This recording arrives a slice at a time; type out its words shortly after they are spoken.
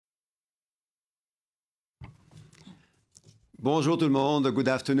Bonjour tout le monde. Good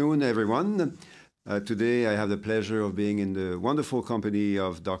afternoon, everyone. Today I have the pleasure of being in the wonderful company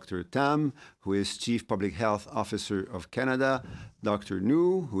of Dr. Tam, who is Chief Public Health Officer of Canada, Dr.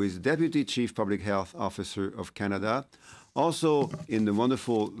 Njoo, who is Deputy Chief Public Health Officer of Canada, also in the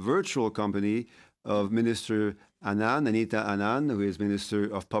wonderful virtual company of Minister Anita Anand, who is Minister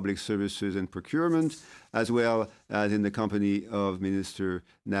of Public Services and Procurement, as well as in the company of Minister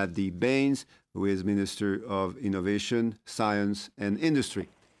Navdeep Bains, who is Minister of Innovation, Science and Industry.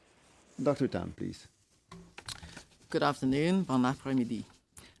 Dr. Tam, please. Good afternoon, bon après-midi.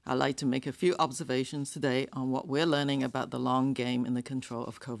 I'd like to make a few observations today on what we're learning about the long game in the control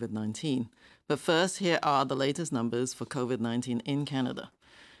of COVID-19. But first, here are the latest numbers for COVID-19 in Canada.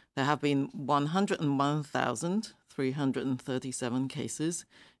 There have been 101,337 cases,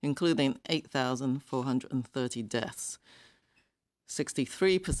 including 8,430 deaths.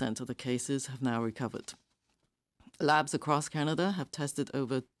 63% of the cases have now recovered. Labs across Canada have tested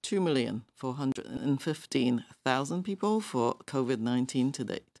over 2,415,000 people for COVID-19 to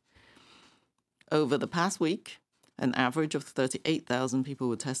date. Over the past week, an average of 38,000 people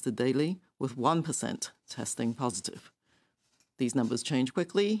were tested daily, with 1% testing positive. These numbers change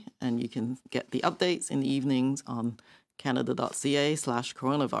quickly, and you can get the updates in the evenings on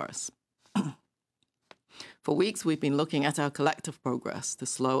canada.ca/coronavirus. For weeks, we've been looking at our collective progress to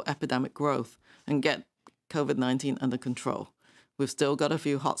slow epidemic growth and get COVID-19 under control. We've still got a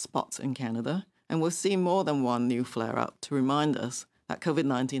few hot spots in Canada, and we've seen more than one new flare-up to remind us that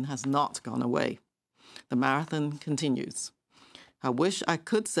COVID-19 has not gone away. The marathon continues. I wish I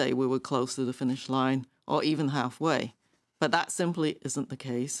could say we were close to the finish line or even halfway, but that simply isn't the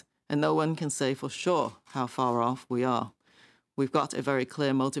case, and no one can say for sure how far off we are. We've got a very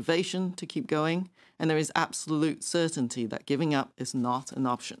clear motivation to keep going, and there is absolute certainty that giving up is not an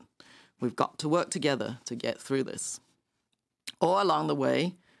option. We've got to work together to get through this. All along the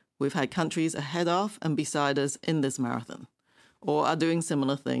way, we've had countries ahead of and beside us in this marathon, or are doing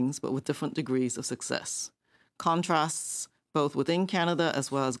similar things but with different degrees of success. Contrasts, both within Canada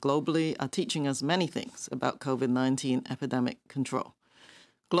as well as globally, are teaching us many things about COVID-19 epidemic control.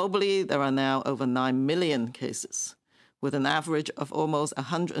 Globally, there are now over 9 million cases, with an average of almost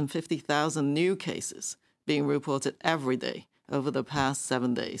 150,000 new cases being reported every day over the past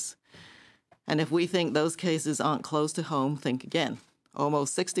 7 days. And if we think those cases aren't close to home, think again.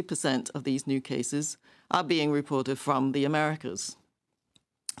 Almost 60% of these new cases are being reported from the Americas.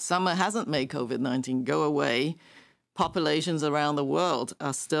 Summer hasn't made COVID-19 go away. Populations around the world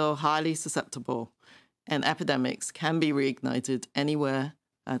are still highly susceptible, and epidemics can be reignited anywhere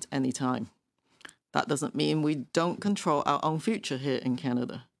at any time. That doesn't mean we don't control our own future here in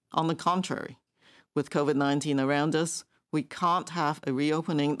Canada. On the contrary, with COVID-19 around us, we can't have a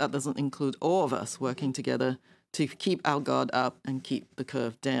reopening that doesn't include all of us working together to keep our guard up and keep the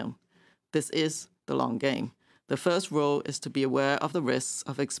curve down. This is the long game. The first rule is to be aware of the risks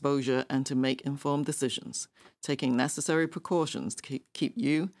of exposure and to make informed decisions, taking necessary precautions to keep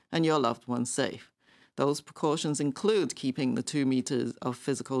you and your loved ones safe. Those precautions include keeping the 2 meters of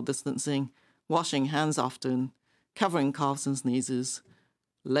physical distancing, washing hands often, covering coughs and sneezes,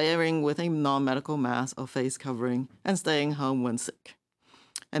 layering with a non-medical mask or face covering, and staying home when sick.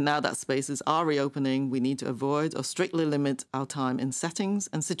 And now that spaces are reopening, we need to avoid or strictly limit our time in settings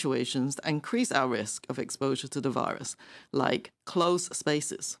and situations that increase our risk of exposure to the virus, like closed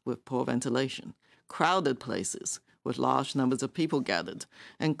spaces with poor ventilation, crowded places with large numbers of people gathered,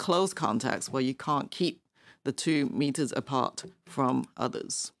 and close contacts where you can't keep the 2 meters apart from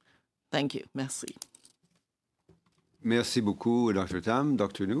others. Thank you. Merci. Merci beaucoup, Dr. Tam.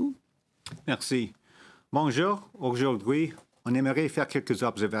 Dr. Njoo. Merci. Bonjour. Aujourd'hui, on aimerait faire quelques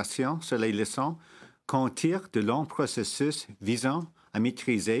observations sur les leçons qu'on tire de longs processus visant à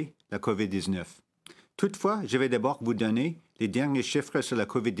maîtriser la COVID-19. Toutefois, je vais d'abord vous donner les derniers chiffres sur la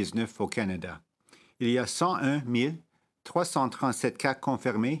COVID-19 au Canada. Il y a 101 337 cas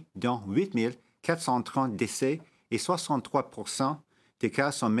confirmés, dont 8 430 décès et 63% des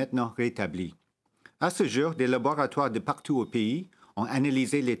cas sont maintenant rétablis. À ce jour, des laboratoires de partout au pays ont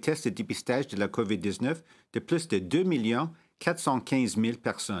analysé les tests de dépistage de la COVID-19 de plus de 2 415 000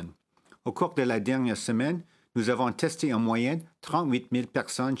 personnes. Au cours de la dernière semaine, nous avons testé en moyenne 38 000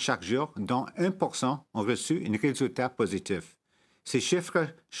 personnes chaque jour, dont 1% ont reçu un résultat positif. Ces chiffres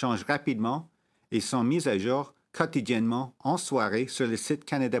changent rapidement et sont mis à jour quotidiennement en soirée sur le site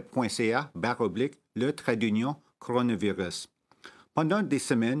canada.ca/le-coronavirus. Pendant des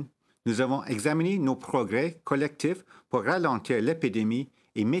semaines, nous avons examiné nos progrès collectifs pour ralentir l'épidémie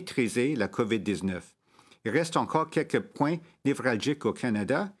et maîtriser la COVID-19. Il reste encore quelques points névralgiques au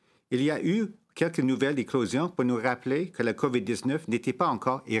Canada. Il y a eu quelques nouvelles d'éclosion pour nous rappeler que la COVID-19 n'était pas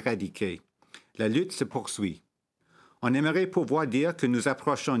encore éradiquée. La lutte se poursuit. On aimerait pouvoir dire que nous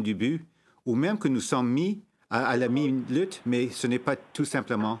approchons du but ou même que nous sommes mis à la mi-lutte, mais ce n'est pas tout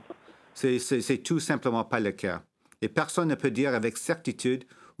simplement, c'est tout simplement pas le cas. Et personne ne peut dire avec certitude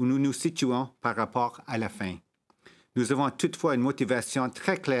où nous nous situons par rapport à la fin. Nous avons toutefois une motivation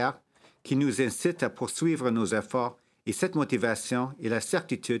très claire qui nous incite à poursuivre nos efforts et cette motivation est la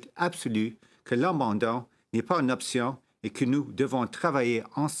certitude absolue que l'abandon n'est pas une option et que nous devons travailler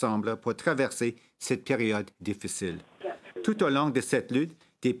ensemble pour traverser cette période difficile. Tout au long de cette lutte,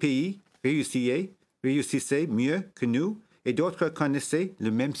 des pays réussissaient mieux que nous et d'autres connaissaient le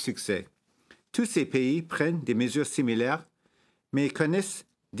même succès. Tous ces pays prennent des mesures similaires, mais connaissent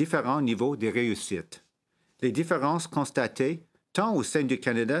différents niveaux de réussite. Les différences constatées, tant au sein du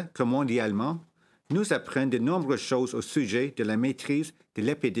Canada que mondialement, nous apprennent de nombreuses choses au sujet de la maîtrise de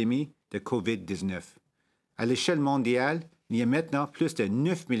l'épidémie de COVID-19. À l'échelle mondiale, il y a maintenant plus de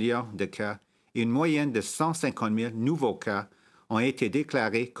 9 millions de cas et une moyenne de 150 000 nouveaux cas ont été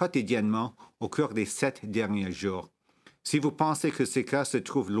déclarés quotidiennement au cours des 7 derniers jours. Si vous pensez que ces cas se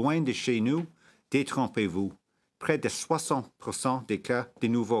trouvent loin de chez nous, détrompez-vous. Près de 60% des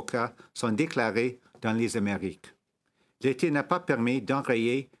nouveaux cas sont déclarés dans les Amériques. L'été n'a pas permis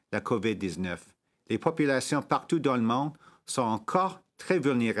d'enrayer la COVID-19. Les populations partout dans le monde sont encore très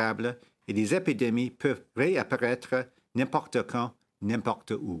vulnérables et les épidémies peuvent réapparaître n'importe quand,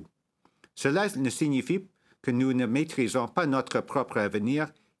 n'importe où. Cela ne signifie que nous ne maîtrisons pas notre propre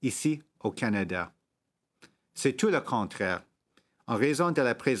avenir ici au Canada. C'est tout le contraire. En raison de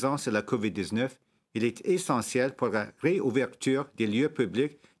la présence de la COVID-19, il est essentiel pour la réouverture des lieux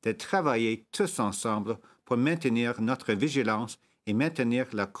publics de travailler tous ensemble pour maintenir notre vigilance et maintenir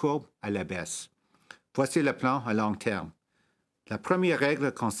la courbe à la baisse. Voici le plan à long terme. La première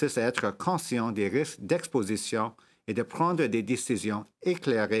règle consiste à être conscient des risques d'exposition et de prendre des décisions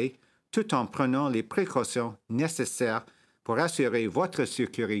éclairées tout en prenant les précautions nécessaires pour assurer votre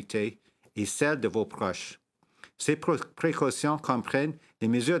sécurité et celle de vos proches. Ces précautions comprennent les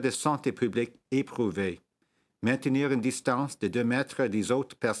mesures de santé publique éprouvées. Maintenir une distance de 2 mètres des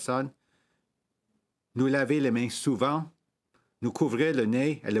autres personnes, nous laver les mains souvent, nous couvrir le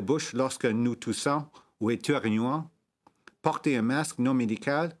nez et la bouche lorsque nous toussons ou éternuons, porter un masque non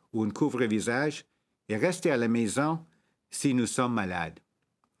médical ou un couvre-visage et rester à la maison si nous sommes malades.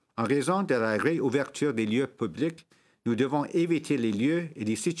 En raison de la réouverture des lieux publics, nous devons éviter les lieux et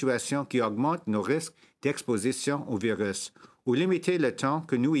les situations qui augmentent nos risques d'exposition au virus ou limiter le temps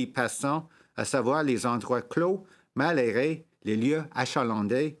que nous y passons, à savoir les endroits clos, mal aérés, les lieux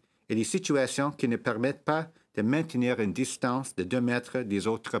achalandés et les situations qui ne permettent pas de maintenir une distance de 2 mètres des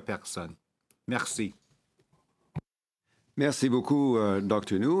autres personnes. Merci. Merci beaucoup,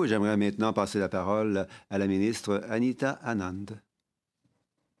 Dr. Njoo. J'aimerais maintenant passer la parole à la ministre Anita Anand.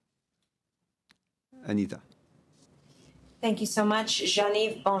 Anita. Thank you so much,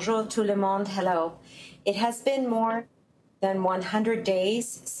 Jean-Yves. Bonjour tout le monde. Hello. It has been more than 100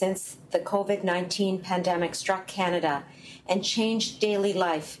 days since the COVID-19 pandemic struck Canada and changed daily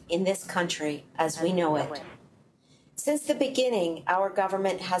life in this country as we know it. Since the beginning, our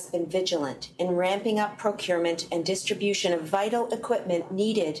government has been vigilant in ramping up procurement and distribution of vital equipment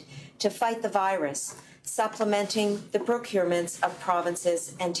needed to fight the virus, supplementing the procurements of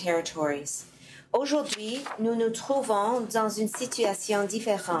provinces and territories. Aujourd'hui, nous nous trouvons dans une situation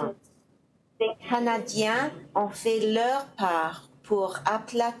différente. Les Canadiens ont fait leur part pour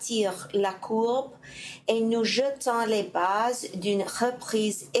aplatir la courbe et nous jetons les bases d'une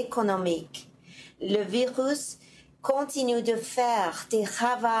reprise économique. Le virus continue de faire des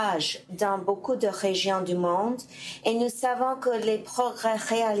ravages dans beaucoup de régions du monde et nous savons que les progrès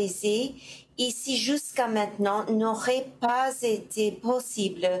réalisés ici jusqu'à maintenant n'auraient pas été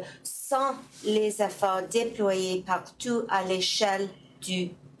possibles sans les efforts déployés partout à l'échelle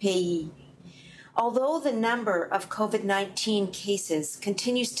du pays. Although the number of COVID-19 cases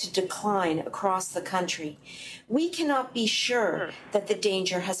continues to decline across the country, we cannot be sure that the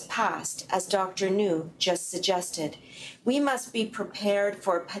danger has passed, as Dr. Njoo just suggested. We must be prepared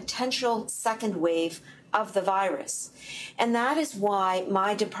for a potential second wave of the virus. And that is why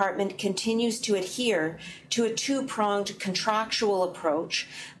my department continues to adhere to a two-pronged contractual approach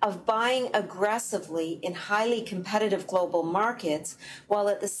of buying aggressively in highly competitive global markets while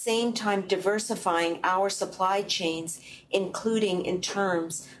at the same time diversifying our supply chains, including in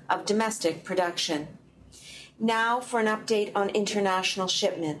terms of domestic production. Now for an update on international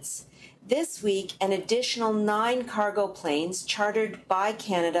shipments. This week, an additional 9 cargo planes chartered by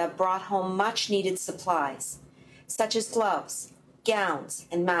Canada brought home much-needed supplies, such as gloves, gowns,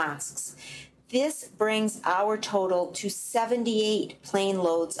 and masks. This brings our total to 78 plane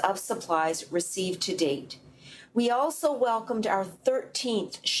loads of supplies received to date. We also welcomed our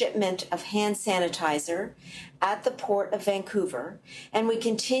 13th shipment of hand sanitizer at the Port of Vancouver, and we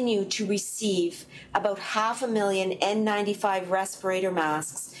continue to receive about 500,000 N95 respirator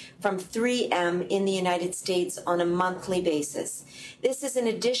masks from 3M in the United States on a monthly basis. This is in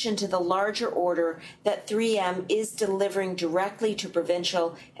addition to the larger order that 3M is delivering directly to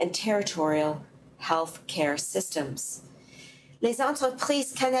provincial and territorial health care systems. Les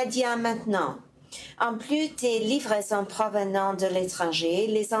entreprises canadiennes maintenant. En plus des livraisons provenant de l'étranger,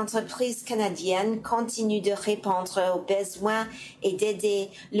 les entreprises canadiennes continuent de répondre aux besoins et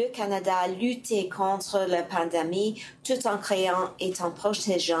d'aider le Canada à lutter contre la pandémie tout en créant et en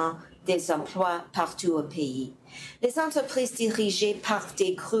protégeant des emplois partout au pays. Les entreprises dirigées par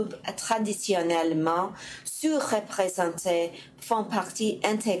des groupes traditionnellement sous-représentés font partie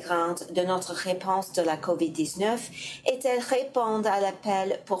intégrante de notre réponse de la COVID-19 et elles répondent à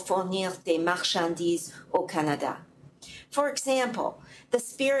l'appel pour fournir des marchandises au Canada. For example, the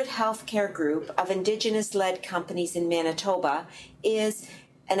Spirit Healthcare Group of Indigenous-led companies in Manitoba is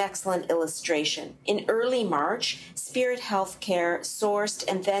an excellent illustration. In early March, Spirit Healthcare sourced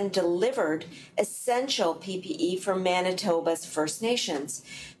and then delivered essential PPE for Manitoba's First Nations.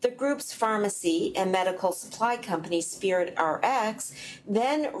 The group's pharmacy and medical supply company, Spirit RX,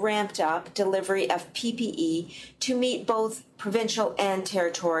 then ramped up delivery of PPE to meet both provincial and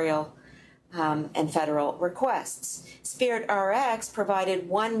territorial and federal requests. Spirit RX provided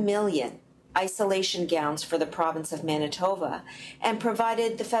 1 million isolation gowns for the province of Manitoba and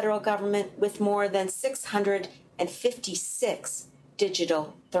provided the federal government with more than 656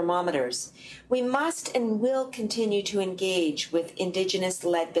 digital thermometers. We must and will continue to engage with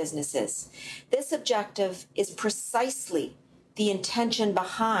Indigenous-led businesses. This objective is precisely the intention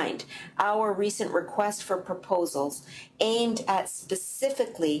behind our recent request for proposals aimed at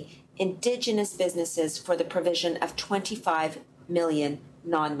specifically Indigenous businesses for the provision of 25 million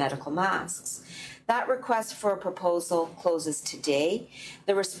non-medical masks. That request for a proposal closes today.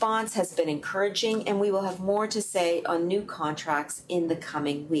 The response has been encouraging, and we will have more to say on new contracts in the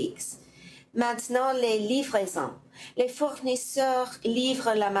coming weeks. Maintenant, les livraisons. Les fournisseurs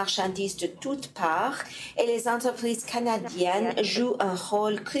livrent la marchandise de toutes parts et les entreprises canadiennes jouent un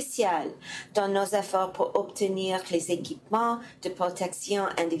rôle crucial dans nos efforts pour obtenir les équipements de protection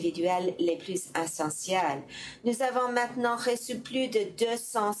individuelle les plus essentiels. Nous avons maintenant reçu plus de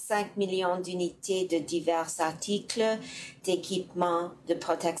 205 millions d'unités de divers articles d'équipements de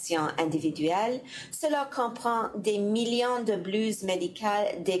protection individuelle. Cela comprend des millions de blouses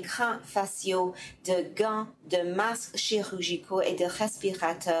médicales, d'écrans faciaux, de gants, de masques chirurgicaux et de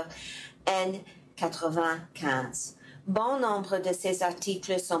respirateurs N95. Bon nombre de ces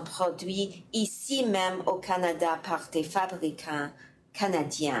articles sont produits ici même au Canada par des fabricants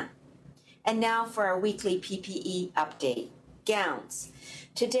canadiens. And now for our weekly PPE update. Gowns.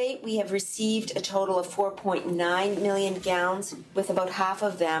 To date, we have received a total of 4.9 million gowns, with about half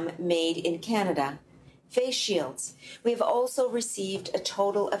of them made in Canada. Face shields. We have also received a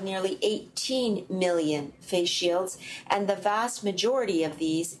total of nearly 18 million face shields, and the vast majority of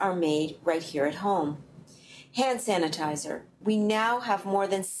these are made right here at home. Hand sanitizer. We now have more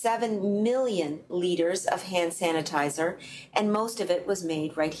than 7 million liters of hand sanitizer, and most of it was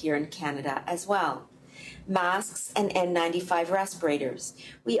made right here in Canada as well. Masks and N95 respirators.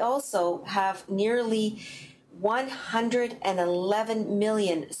 We also have nearly 111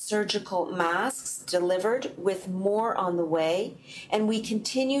 million surgical masks delivered, with more on the way, and we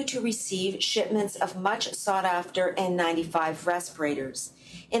continue to receive shipments of much sought-after N95 respirators.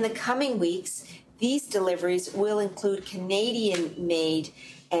 In the coming weeks, these deliveries will include Canadian-made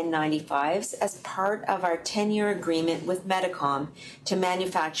N95s as part of our 10-year agreement with Medicom to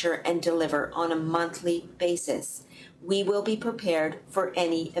manufacture and deliver on a monthly basis. We will be prepared for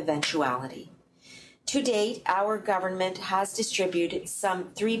any eventuality. To date, our government has distributed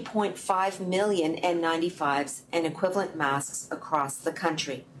some 3.5 million N95s and equivalent masks across the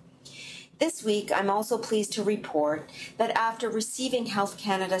country. This week, I'm also pleased to report that after receiving Health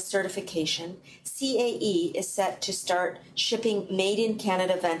Canada certification, CAE is set to start shipping Made in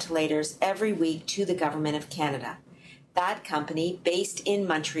Canada ventilators every week to the Government of Canada. That company, based in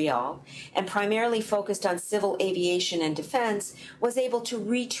Montreal and primarily focused on civil aviation and defense, was able to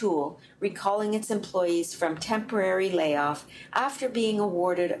retool, recalling its employees from temporary layoff after being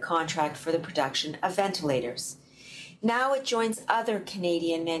awarded a contract for the production of ventilators. Now it joins other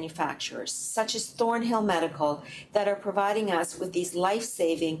Canadian manufacturers, such as Thornhill Medical, that are providing us with these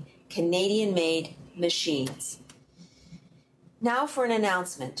life-saving Canadian-made machines. Now for an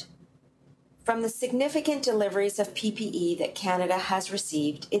announcement. From the significant deliveries of PPE that Canada has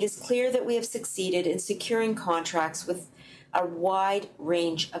received, it is clear that we have succeeded in securing contracts with a wide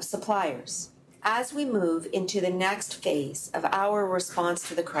range of suppliers. As we move into the next phase of our response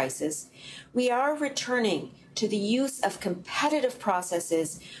to the crisis, we are returning to the use of competitive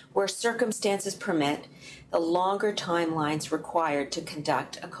processes where circumstances permit, the longer timelines required to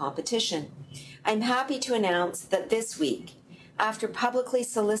conduct a competition. I'm happy to announce that this week, after publicly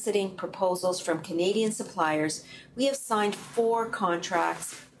soliciting proposals from Canadian suppliers, we have signed 4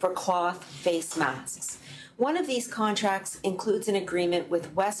 contracts for cloth face masks. One of these contracts includes an agreement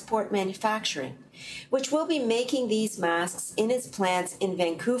with Westport Manufacturing, which will be making these masks in its plants in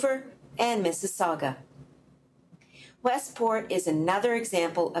Vancouver and Mississauga. Westport is another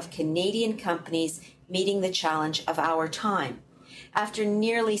example of Canadian companies meeting the challenge of our time. After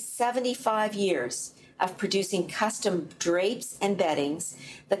nearly 75 years of producing custom drapes and beddings,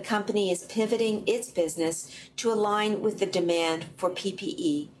 the company is pivoting its business to align with the demand for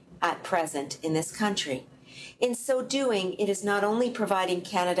PPE at present in this country. In so doing, it is not only providing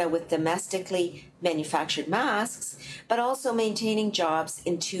Canada with domestically manufactured masks, but also maintaining jobs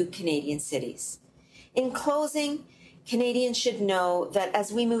in 2 Canadian cities. In closing, Canadians should know that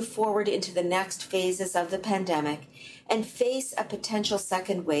as we move forward into the next phases of the pandemic and face a potential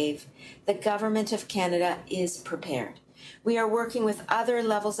second wave, the Government of Canada is prepared. We are working with other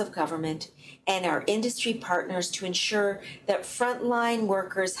levels of government and our industry partners to ensure that frontline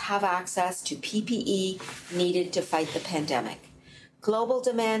workers have access to PPE needed to fight the pandemic. Global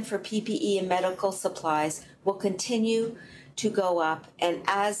demand for PPE and medical supplies will continue to go up, and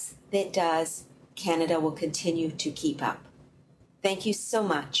as it does, Canada will continue to keep up. Thank you so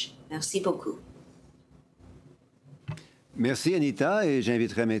much. Merci beaucoup. Merci, Anita, et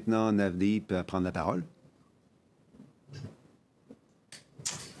j'inviterai maintenant Navdeep à prendre la parole.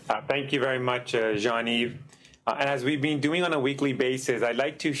 Thank you very much, Jean-Yves. And as we've been doing on a weekly basis, I'd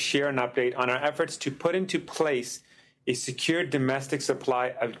like to share an update on our efforts to put into place a secure domestic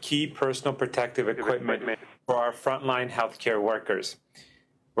supply of key personal protective equipment for our frontline healthcare workers.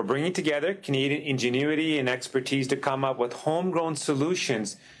 We're bringing together Canadian ingenuity and expertise to come up with homegrown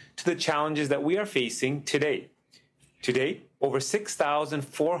solutions to the challenges that we are facing today. To date, over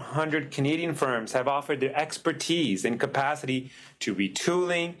 6,400 Canadian firms have offered their expertise and capacity to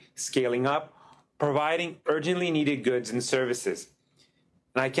retooling, scaling up, providing urgently needed goods and services.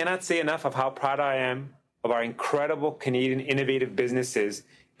 And I cannot say enough of how proud I am of our incredible Canadian innovative businesses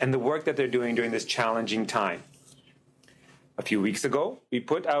and the work that they're doing during this challenging time. A few weeks ago, we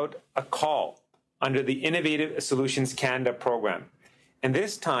put out a call under the Innovative Solutions Canada program, and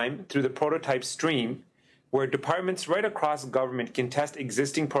this time through the prototype stream, where departments right across government can test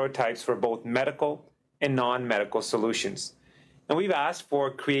existing prototypes for both medical and non-medical solutions. And we've asked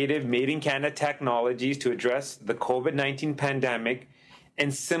for creative made-in-Canada technologies to address the COVID-19 pandemic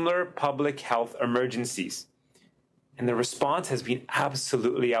and similar public health emergencies. And the response has been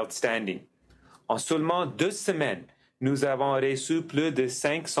absolutely outstanding. En seulement 2 semaines, nous avons reçu plus de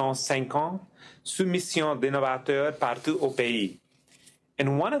 550 soumissions d'innovateurs partout au pays.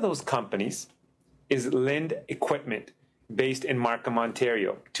 And one of those companies is Lind Equipment, based in Markham,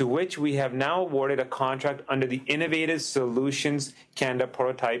 Ontario, to which we have now awarded a contract under the Innovative Solutions Canada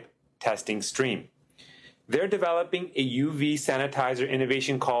prototype testing stream. They're developing a UV sanitizer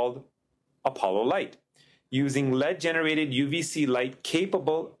innovation called Apollo Light, using lead-generated UVC light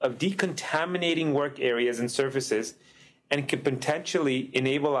capable of decontaminating work areas and surfaces, and could potentially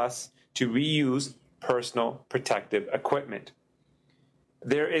enable us to reuse personal protective equipment.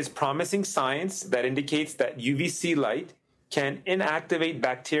 There is promising science that indicates that UVC light can inactivate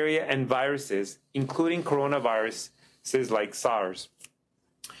bacteria and viruses, including coronaviruses like SARS.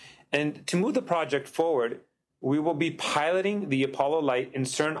 And to move the project forward, we will be piloting the Apollo Light in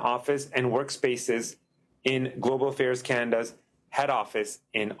certain office and workspaces in Global Affairs Canada's head office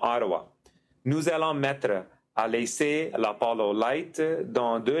in Ottawa. Nous allons mettre à l'essai l'Apollo Light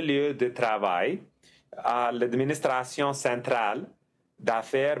dans 2 lieux de travail à l'administration centrale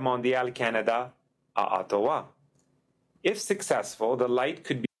d'Affaires Mondiales Canada à Ottawa. If successful, the light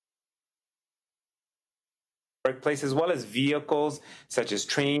could be workplace as well as vehicles such as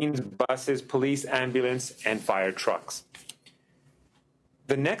trains, buses, police, ambulance, and fire trucks.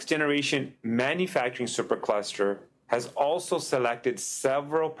 The next generation manufacturing supercluster has also selected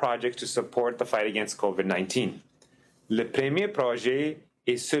several projects to support the fight against COVID-19. Le premier projet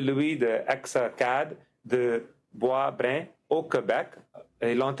est celui de Hexacad de Bois-Brun au Québec.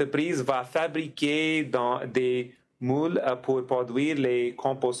 L'entreprise va fabriquer des moules pour produire les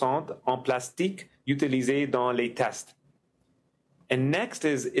composantes en plastique utilisés dans les tests. And next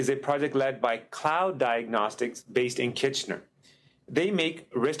is a project led by Cloud Diagnostics based in Kitchener. They make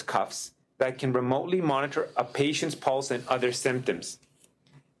wrist cuffs that can remotely monitor a patient's pulse and other symptoms.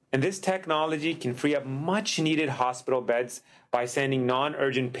 And this technology can free up much needed hospital beds by sending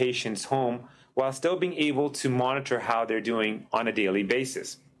non-urgent patients home while still being able to monitor how they're doing on a daily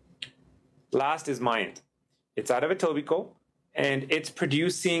basis. Last is Mind. It's out of Etobicoke, and it's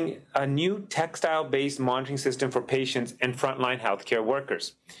producing a new textile-based monitoring system for patients and frontline healthcare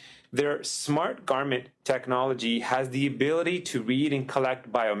workers. Their smart garment technology has the ability to read and collect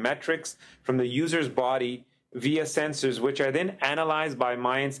biometrics from the user's body via sensors, which are then analyzed by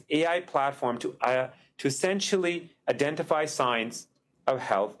Mind's AI platform to essentially identify signs of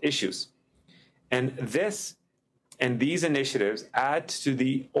health issues. And these initiatives add to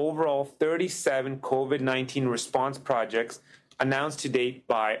the overall 37 COVID-19 response projects announced to date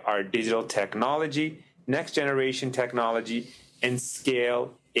by our digital technology, next generation technology, and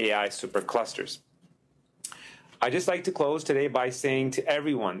scale AI superclusters. I'd just like to close today by saying to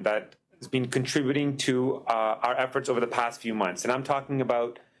everyone that has been contributing to our efforts over the past few months, and I'm talking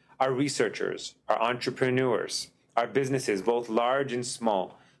about our researchers, our entrepreneurs, our businesses, both large and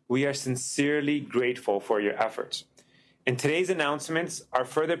small. We are sincerely grateful for your efforts. And today's announcements are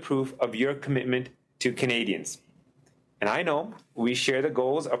further proof of your commitment to Canadians. And I know we share the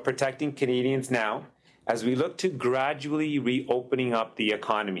goals of protecting Canadians now as we look to gradually reopening up the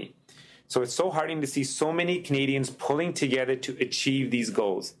economy. So it's so heartening to see so many Canadians pulling together to achieve these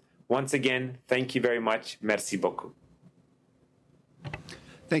goals. Once again, thank you very much. Merci beaucoup.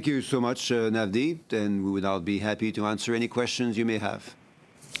 Thank you so much, Navdeep, and we would all be happy to answer any questions you may have.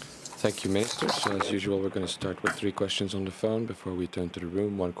 Thank you, Minister. So as usual, we're going to start with 3 questions on the phone before we turn to the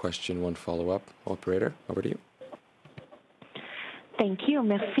room. 1 question, 1 follow-up. Operator, over to you. Thank you.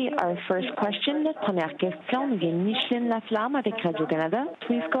 Merci. Our first question, notre première question nous vient de Micheline Laflamme avec Radio-Canada.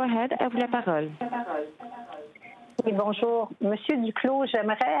 Please go ahead. À vous la parole. Oui, bonjour. Monsieur Duclos,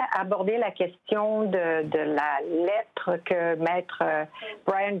 j'aimerais aborder la question de la lettre que Maître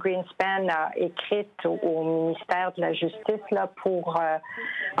Brian Greenspan a écrite au ministère de la Justice là, pour,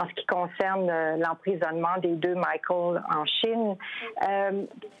 en ce qui concerne l'emprisonnement des 2 Michael en Chine.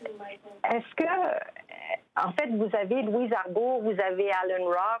 Est-ce que, en fait, vous avez Louise Arbour, vous avez Alan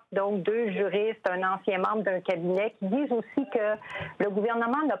Rock, donc 2 juristes, un ancien membre d'un cabinet, qui disent aussi que le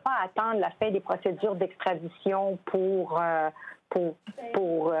gouvernement n'a pas à attendre la fin des procédures d'extradition pour faire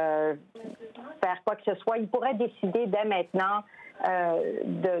quoi que ce soit. Il pourrait décider dès maintenant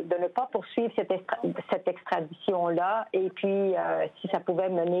de ne pas poursuivre cette extradition-là. Et puis, si ça pouvait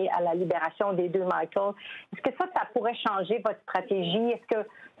mener à la libération des 2 Michael, est-ce que ça pourrait changer votre stratégie? Est-ce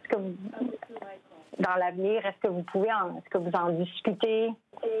que vous, dans l'avenir, est-ce que vous en discutez?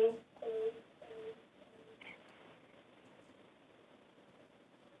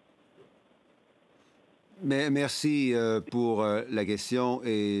 Merci pour la question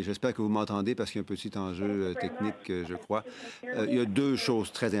et j'espère que vous m'entendez parce qu'il y a un petit enjeu technique, je crois. Il y a 2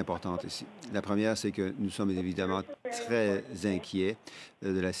 choses très importantes ici. La première, c'est que nous sommes évidemment très inquiets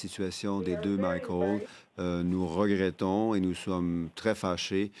de la situation des 2 Michael. Nous regrettons et nous sommes très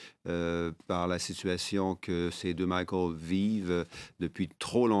fâchés par la situation que ces 2 Michael vivent depuis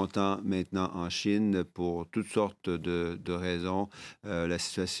trop longtemps maintenant en Chine pour toutes sortes de raisons. La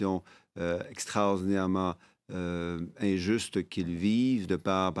situation extraordinairement injuste qu'ils vivent de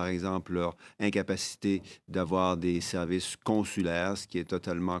par exemple, leur incapacité d'avoir des services consulaires, ce qui est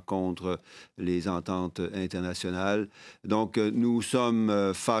totalement contre les ententes internationales. Donc, nous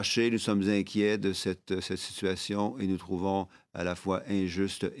sommes fâchés, nous sommes inquiets de cette situation et nous trouvons à la fois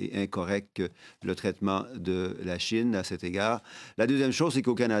injuste et incorrect le traitement de la Chine à cet égard. La deuxième chose, c'est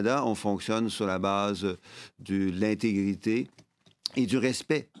qu'au Canada, on fonctionne sur la base de l'intégrité et du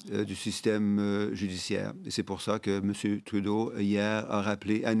respect du système judiciaire. Et c'est pour ça que M. Trudeau, hier, a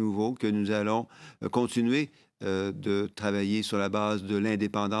rappelé à nouveau que nous allons continuer de travailler sur la base de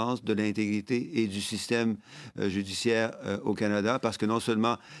l'indépendance, de l'intégrité et du système judiciaire au Canada, parce que non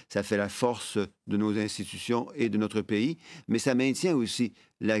seulement ça fait la force de nos institutions et de notre pays, mais ça maintient aussi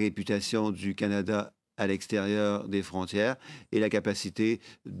la réputation du Canada à l'extérieur des frontières et la capacité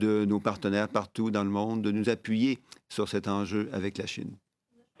de nos partenaires partout dans le monde de nous appuyer sur cet enjeu avec la Chine.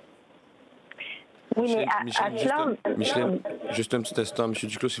 Oui, mais Micheline, juste un petit instant. Monsieur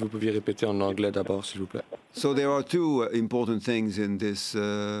Duclos, si vous pouviez répéter en anglais d'abord, s'il vous plaît. So there are 2 important things in this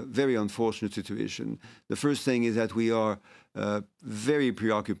very unfortunate situation. The first thing is that we are very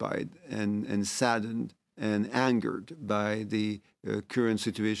preoccupied and saddened and angered by the current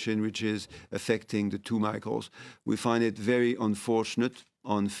situation which is affecting the 2 Michaels. We find it very unfortunate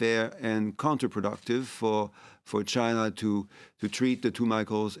unfair and counterproductive for China to treat the two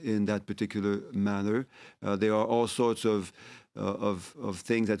Michaels in that particular manner. There are all sorts of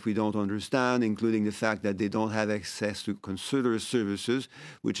things that we don't understand, including the fact that they don't have access to consular services,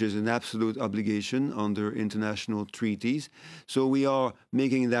 which is an absolute obligation under international treaties. So we are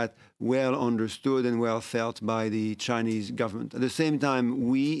making that well understood and well felt by the Chinese government. At the same time,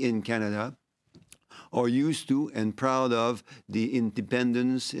 we in Canada are used to and proud of the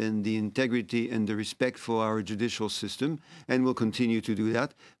independence and the integrity and the respect for our judicial system, and will continue to do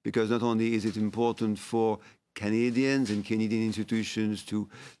that, because not only is it important for Canadians and Canadian institutions to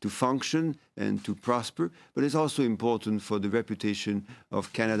function and to prosper, but it's also important for the reputation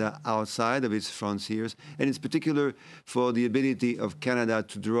of Canada outside of its frontiers, and it's particular for the ability of Canada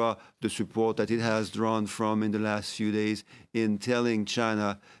to draw the support that it has drawn from in the last few days in telling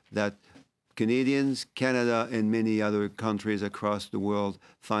China that Canadians, Canada, and many other countries across the world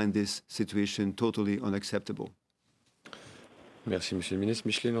find this situation totally unacceptable. Merci, Monsieur le Ministre.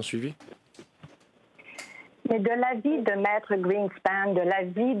 Micheline, en suivi? Mais de l'avis de Maître Greenspan, de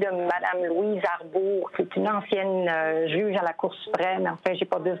l'avis de Mme Louise Arbour, qui est une ancienne juge à la Cour suprême, enfin, j'ai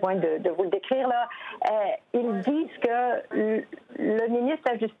pas besoin de vous le décrire, là, ils disent que le ministre de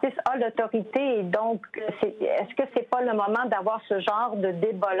la Justice a l'autorité, et donc, est-ce que c'est pas le moment d'avoir ce genre de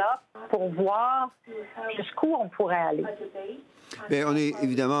débat-là pour voir jusqu'où on pourrait aller? Mais on est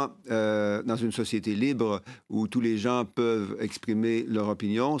évidemment dans une société libre où tous les gens peuvent exprimer leur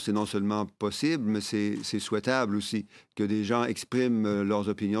opinion. C'est non seulement possible, mais c'est souhaitable aussi que des gens expriment leurs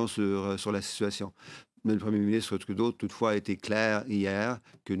opinions sur la situation. Le Premier ministre Trudeau, toutefois, a été clair hier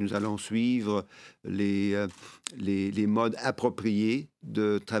que nous allons suivre les modes appropriés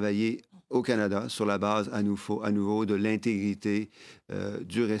de travailler au Canada sur la base à nouveau de l'intégrité,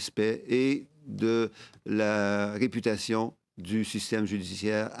 du respect et de la réputation du système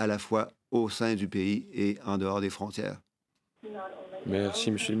judiciaire à la fois au sein du pays et en dehors des frontières. Merci,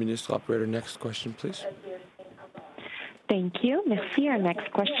 Monsieur le Ministre. Operator, next question, please. Thank you. Merci. Our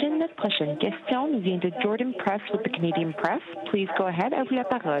next question. Notre prochaine question nous vient de Jordan Press with the Canadian Press. Please go ahead. À vous la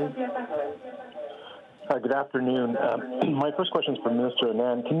parole. Good afternoon. My first question is for Minister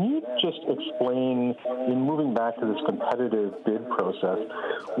Anand. Can you just explain, in moving back to this competitive bid process,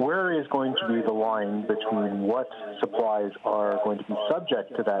 where is going to be the line between what supplies are going to be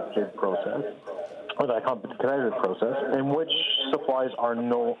subject to that bid process, or that competitive process, and which supplies are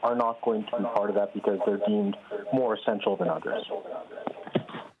not going to be part of that because they're deemed more essential than others?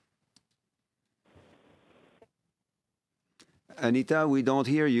 Anita, we don't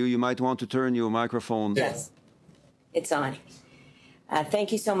hear you. You might want to turn your microphone. Yes, it's on.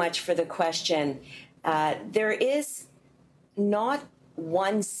 Thank you so much for the question. There is not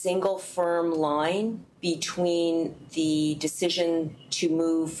one single firm line between the decision to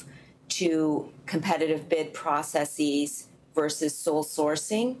move to competitive bid processes versus sole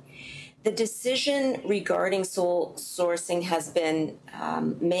sourcing. The decision regarding sole sourcing has been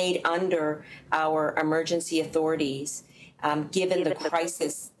made under our emergency authorities, given the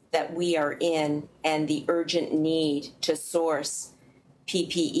crisis that we are in and the urgent need to source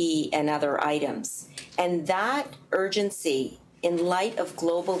PPE and other items. And that urgency, in light of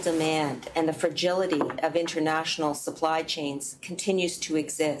global demand and the fragility of international supply chains, continues to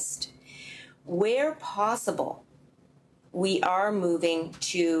exist. Where possible, we are moving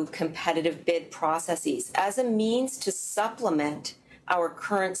to competitive bid processes as a means to supplement our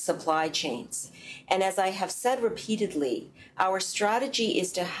current supply chains. And as I have said repeatedly, our strategy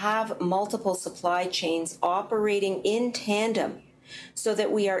is to have multiple supply chains operating in tandem so that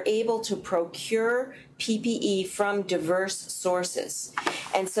we are able to procure PPE from diverse sources.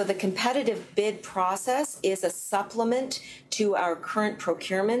 And so the competitive bid process is a supplement to our current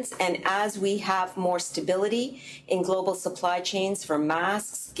procurements. And as we have more stability in global supply chains for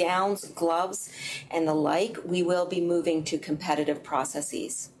masks, gowns, gloves, and the like, we will be moving to competitive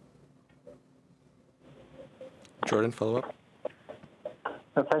processes. Jordan, follow up.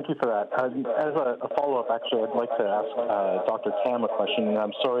 Thank you for that. As a follow-up, actually, I'd like to ask Dr. Tam a question, and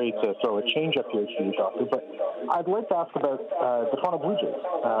I'm sorry to throw a change-up here to you, Doctor, but I'd like to ask about the Toronto Blue Jays.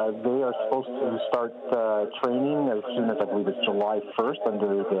 They are supposed to start training as soon as, I believe it's July 1st,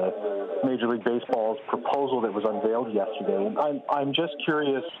 under the Major League Baseball's proposal that was unveiled yesterday. And I'm just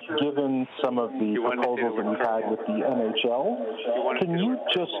curious, given some of the proposals that we've had with the NHL, can you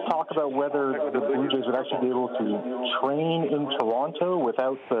just talk about whether the Blue Jays would actually be able to train in Toronto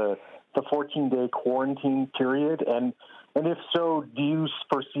without the 14-day quarantine period? And if so, do you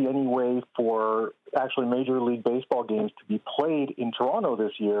foresee any way for actually Major League Baseball games to be played in Toronto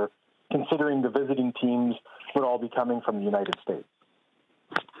this year, considering the visiting teams would all be coming from the United States?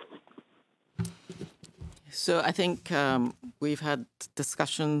 So I think we've had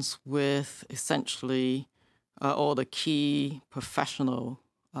discussions with essentially all the key professional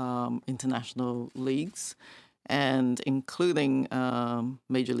international leagues, and including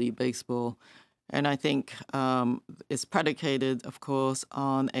Major League Baseball. And I think it's predicated, of course,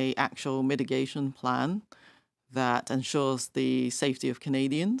 on an actual mitigation plan that ensures the safety of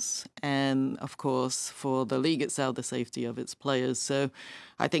Canadians and, of course, for the league itself, the safety of its players. So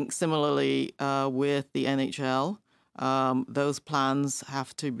I think similarly with the NHL, those plans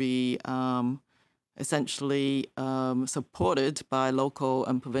have to be essentially supported by local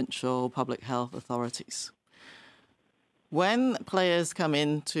and provincial public health authorities. When players come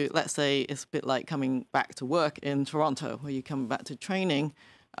into, let's say it's a bit like coming back to work in Toronto, where you come back to training,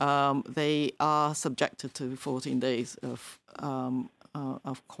 they are subjected to 14 days of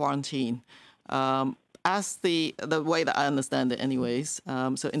quarantine. As the way that I understand it anyways,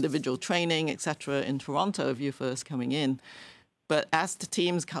 so individual training, etc. in Toronto if you're first coming in. But as the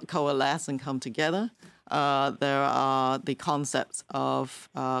teams coalesce and come together, there are the concepts of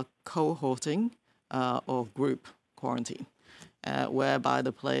cohorting or group quarantine, whereby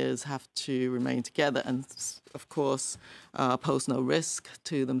the players have to remain together and, of course, pose no risk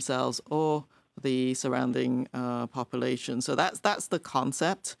to themselves or the surrounding population. So that's the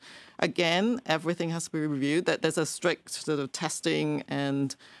concept. Again, everything has to be reviewed. That there's a strict sort of testing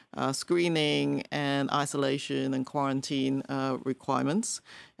and screening and isolation and quarantine requirements,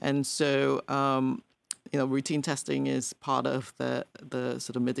 and so routine testing is part of the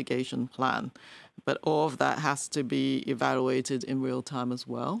sort of mitigation plan. But all of that has to be evaluated in real time as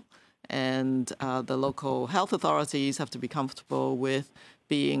well. And the local health authorities have to be comfortable with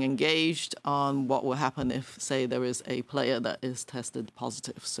being engaged on what will happen if, say, there is a player that is tested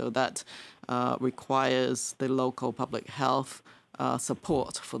positive. So that requires the local public health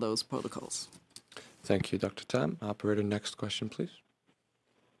support for those protocols. Thank you, Dr. Tam. Operator, next question, please.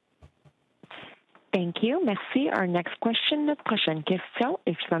 Thank you. Merci. Our next question, notre prochaine question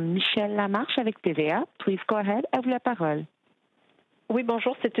est from Michel Lamarche avec TVA. Please go ahead. À vous la parole. Oui,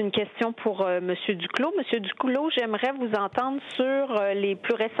 bonjour. C'est une question pour M. Duclos. M. Duclos, j'aimerais vous entendre sur les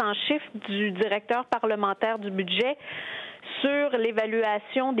plus récents chiffres du directeur parlementaire du budget sur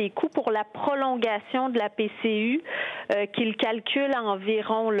l'évaluation des coûts pour la prolongation de la PCU, qu'il calcule à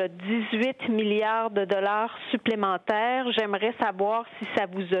environ 18 milliards de dollars supplémentaires. J'aimerais savoir si ça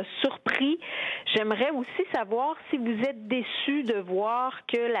vous a surpris. J'aimerais aussi savoir si vous êtes déçu de voir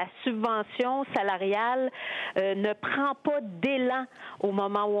que la subvention salariale ne prend pas d'élan au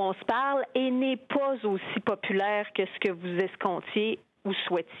moment où on se parle et n'est pas aussi populaire que ce que vous escomptiez ou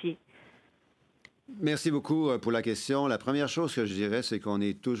souhaitiez. Merci beaucoup pour la question. La première chose que je dirais, c'est qu'on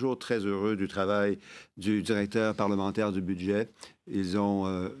est toujours très heureux du travail du directeur parlementaire du budget. Ils ont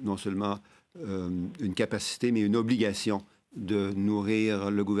non seulement une capacité, mais une obligation de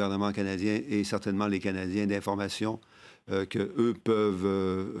nourrir le gouvernement canadien et certainement les Canadiens d'informations qu'eux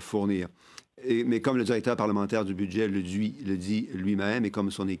peuvent fournir. Mais comme le directeur parlementaire du budget le dit lui-même et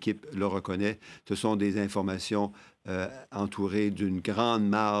comme son équipe le reconnaît, ce sont des informations entourées d'une grande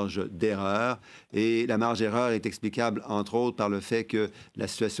marge d'erreur. Et la marge d'erreur est explicable, entre autres, par le fait que la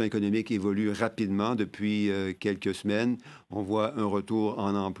situation économique évolue rapidement depuis quelques semaines. On voit un retour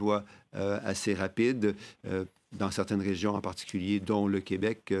en emploi assez rapide dans certaines régions en particulier, dont le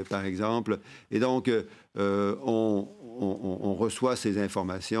Québec, par exemple. Et donc, on reçoit ces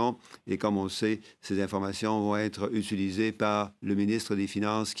informations et comme on le sait, ces informations vont être utilisées par le ministre des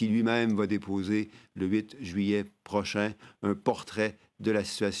Finances qui lui-même va déposer le 8 juillet prochain un portrait de la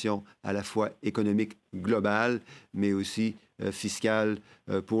situation à la fois économique globale, mais aussi fiscale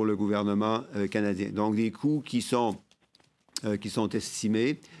pour le gouvernement canadien. Donc, des coûts qui sont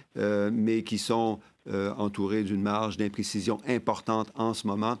estimés, mais qui sont entourés d'une marge d'imprécision importante en ce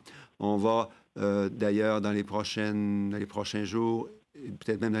moment. On va d'ailleurs, dans les prochains jours,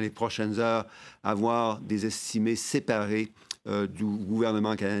 peut-être même dans les prochaines heures, avoir des estimés séparés du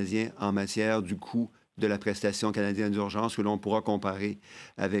gouvernement canadien en matière du coût de la prestation canadienne d'urgence que l'on pourra comparer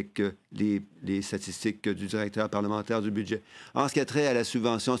avec les statistiques du directeur parlementaire du budget. En ce qui a trait à la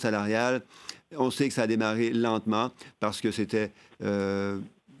subvention salariale, on sait que ça a démarré lentement parce que c'était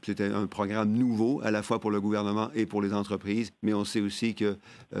un programme nouveau, à la fois pour le gouvernement et pour les entreprises, mais on sait aussi que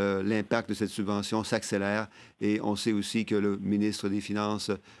l'impact de cette subvention s'accélère et on sait aussi que le ministre des Finances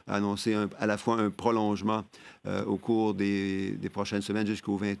a annoncé à la fois un prolongement au cours des prochaines semaines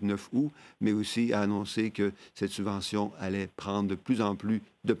jusqu'au 29 août, mais aussi a annoncé que cette subvention allait prendre de plus en plus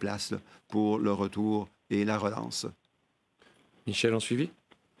de place pour le retour et la relance. Michel, en suivi?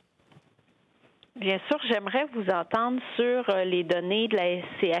 Bien sûr, j'aimerais vous entendre sur les données de la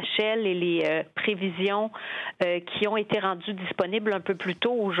SCHL et les prévisions qui ont été rendues disponibles un peu plus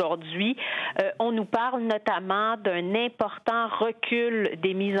tôt aujourd'hui. On nous parle notamment d'un important recul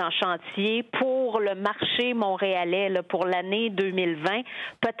des mises en chantier pour le marché montréalais là, pour l'année 2020.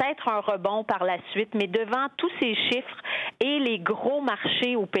 Peut-être un rebond par la suite, mais devant tous ces chiffres et les gros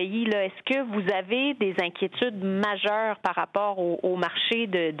marchés au pays, là, est-ce que vous avez des inquiétudes majeures par rapport au marché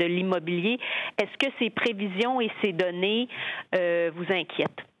de l'immobilier? Est-ce que ces prévisions et ces données vous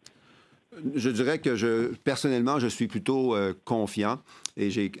inquiètent? Je dirais que personnellement, je suis plutôt confiant et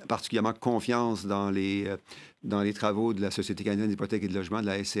j'ai particulièrement confiance dans les travaux de la Société canadienne d'hypothèques et de logement, de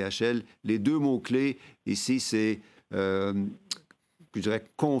la SCHL. Les deux mots-clés ici, c'est, je dirais,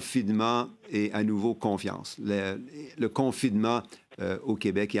 confinement et à nouveau confiance. Le confinement au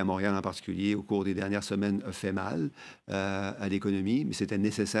Québec et à Montréal en particulier, au cours des dernières semaines, a fait mal à l'économie, mais c'était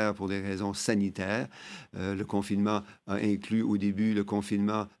nécessaire pour des raisons sanitaires. Le confinement a inclus au début le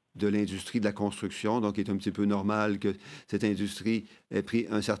confinement de l'industrie de la construction, donc il est un petit peu normal que cette industrie ait pris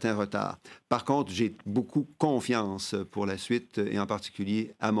un certain retard. Par contre, j'ai beaucoup confiance pour la suite, et en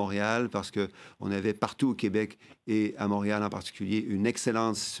particulier à Montréal, parce qu'on avait partout au Québec et à Montréal en particulier une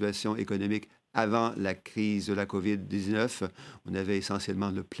excellente situation économique avant la crise de la COVID-19. On avait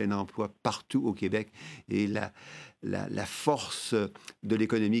essentiellement le plein emploi partout au Québec, et la force de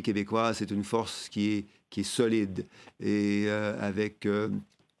l'économie québécoise, c'est une force qui est solide, et avec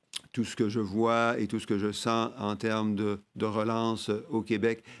tout ce que je vois et tout ce que je sens en termes de relance au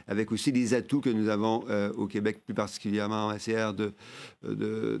Québec, avec aussi les atouts que nous avons au Québec, plus particulièrement en matière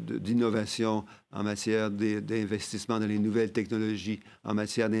d'innovation, en matière d'investissement dans les nouvelles technologies, en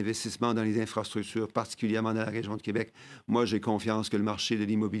matière d'investissement dans les infrastructures, particulièrement dans la région de Québec. Moi, j'ai confiance que le marché de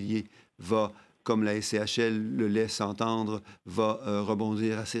l'immobilier va, comme la SCHL le laisse entendre, va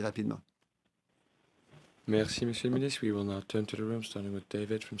rebondir assez rapidement. Merci, Monsieur le Ministre. We will now turn to the room, starting with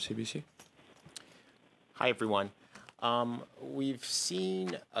David from CBC. Hi, everyone. We've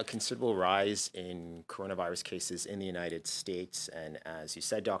seen a considerable rise in coronavirus cases in the United States, and as you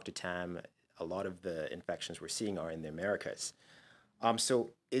said, Dr. Tam, a lot of the infections we're seeing are in the Americas. So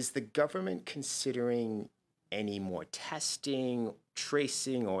is the government considering any more testing,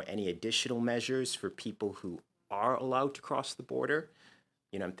 tracing, or any additional measures for people who are allowed to cross the border?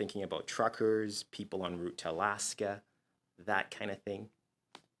 You know, I'm thinking about truckers, people en route to Alaska, that kind of thing.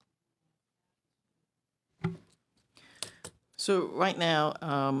 So right now,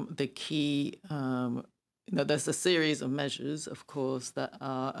 the key, there's a series of measures, of course, that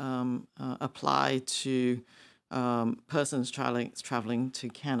are applied to persons traveling to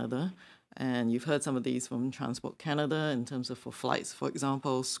Canada. And you've heard some of these from Transport Canada in terms of for flights, for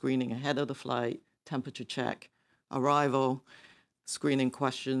example, screening ahead of the flight, temperature check, arrival, screening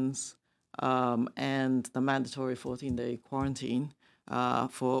questions, and the mandatory 14-day quarantine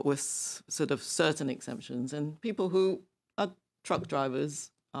with sort of certain exemptions. And people who are truck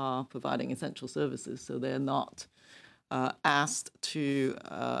drivers are providing essential services, so they're not asked to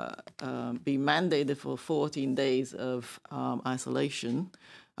be mandated for 14 days of isolation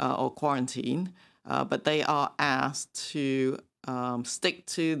or quarantine, but they are asked to stick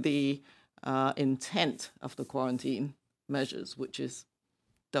to the intent of the quarantine measures, which is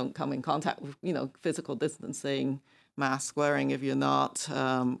don't come in contact with, physical distancing, mask wearing if you're not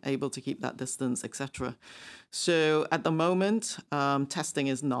able to keep that distance, etc. So at the moment, testing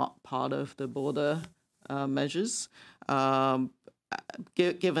is not part of the border measures,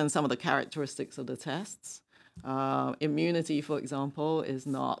 given some of the characteristics of the tests. Immunity, for example, is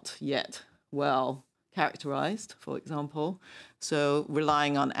not yet well characterized, for example. So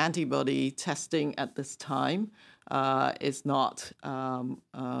relying on antibody testing at this time is not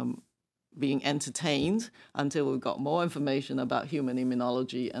being entertained until we've got more information about human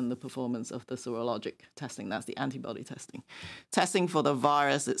immunology and the performance of the serologic testing. That's the antibody testing. Testing for the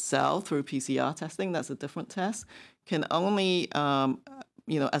virus itself through PCR testing, that's a different test, can only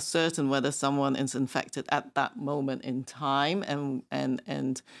ascertain whether someone is infected at that moment in time,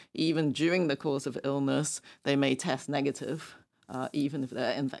 and even during the course of illness, they may test negative, even if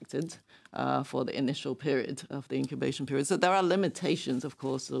they're infected, for the initial period of the incubation period. So there are limitations, of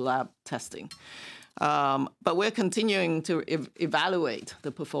course, to lab testing. But we're continuing to evaluate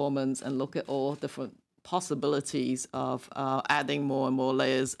the performance and look at all different possibilities of adding more and more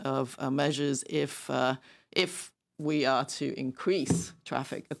layers of measures if we are to increase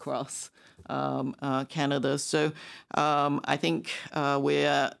traffic across Canada. So I think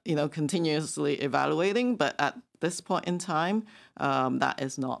we're continuously evaluating, but at this point in time, that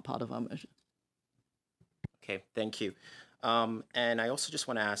is not part of our measure. Okay, thank you. And I also just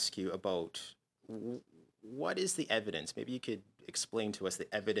want to ask you about what is the evidence? Maybe you could explain to us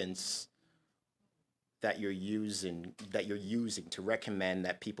the evidence that you're using to recommend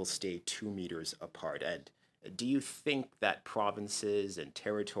that people stay 2 meters apart. And do you think that provinces and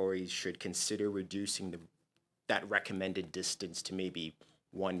territories should consider reducing that recommended distance to maybe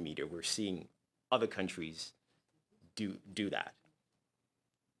 1 meter? We're seeing other countries do that.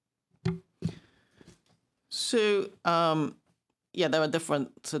 So, yeah, there are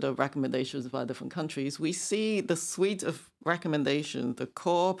different sort of recommendations by different countries. We see the suite of recommendations, the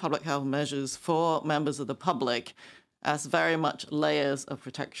core public health measures for members of the public as very much layers of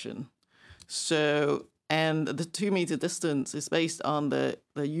protection. So, and the 2 meter distance is based on the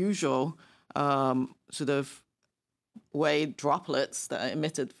usual sort of way droplets that are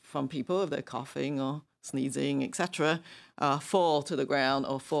emitted from people if they're coughing or sneezing, etc., fall to the ground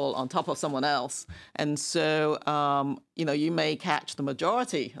or fall on top of someone else. And so, you may catch the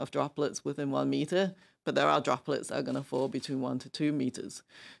majority of droplets within 1 meter, but there are droplets that are going to fall between 1 to 2 meters.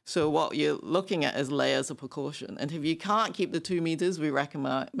 So what you're looking at is layers of precaution. And if you can't keep the 2 meters, we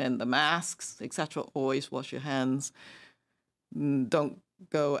recommend the masks, etc. Always wash your hands. Don't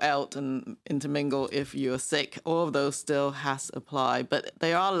go out and intermingle if you're sick. All of those still has to apply, but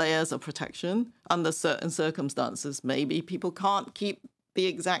they are layers of protection under certain circumstances. Maybe people can't keep the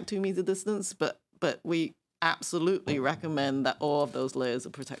exact 2 meter distance, but we absolutely recommend that all of those layers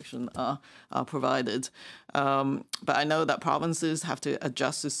of protection are provided. But I know that provinces have to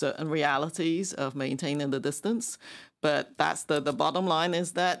adjust to certain realities of maintaining the distance. But that's the bottom line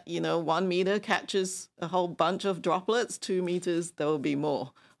is that, 1 meter catches a whole bunch of droplets. 2 meters, there will be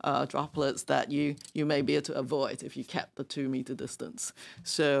more droplets that you may be able to avoid if you kept the 2 meter distance.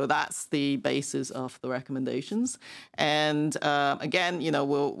 So that's the basis of the recommendations. And again,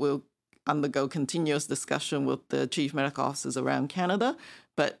 we'll undergo continuous discussion with the chief medical officers around Canada.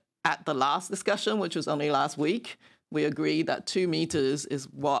 But at the last discussion, which was only last week, we agreed that 2 meters is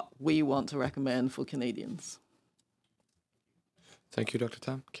what we want to recommend for Canadians. Thank you, Dr.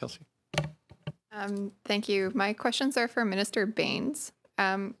 Tam. Kelsey. Thank you. My questions are for Minister Baines.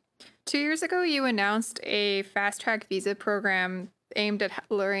 2 years ago, you announced a fast-track visa program aimed at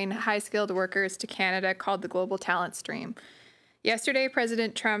luring high-skilled workers to Canada called the Global Talent Stream. Yesterday,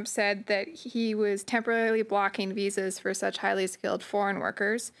 President Trump said that he was temporarily blocking visas for such highly skilled foreign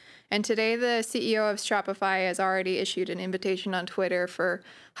workers. And today, the CEO of Shopify has already issued an invitation on Twitter for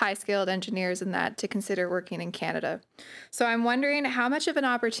high-skilled engineers and that to consider working in Canada. So I'm wondering, how much of an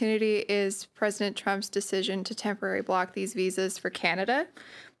opportunity is President Trump's decision to temporarily block these visas for Canada?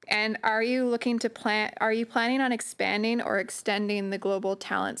 And are you planning on expanding or extending the Global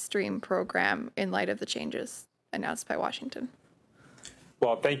Talent Stream program in light of the changes announced by Washington?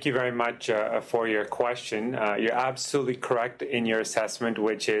 Well, thank you very much for your question. You're absolutely correct in your assessment,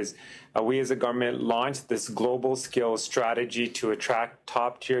 which is we as a government launched this global skills strategy to attract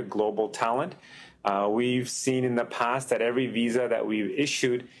top-tier global talent. We've seen in the past that every visa that we've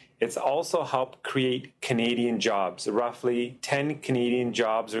issued, it's also helped create Canadian jobs. Roughly 10 Canadian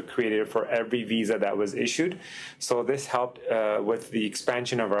jobs are created for every visa that was issued. So this helped with the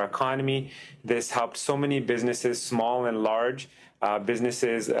expansion of our economy. This helped so many businesses, small and large,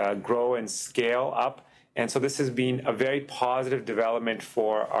 businesses grow and scale up. And so this has been a very positive development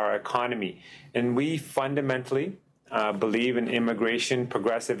for our economy. And we fundamentally believe in immigration,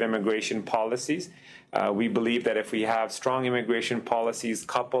 progressive immigration policies. We believe that if we have strong immigration policies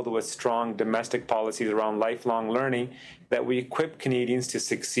coupled with strong domestic policies around lifelong learning, that we equip Canadians to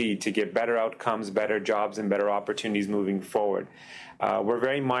succeed, to get better outcomes, better jobs, and better opportunities moving forward. We're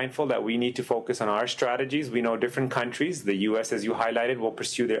very mindful that we need to focus on our strategies. We know different countries, the U.S., as you highlighted, will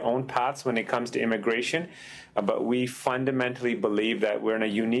pursue their own paths when it comes to immigration. But we fundamentally believe that we're in a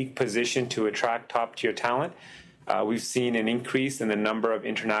unique position to attract top-tier talent. We've seen an increase in the number of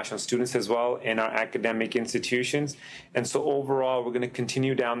international students as well in our academic institutions. And so overall, we're going to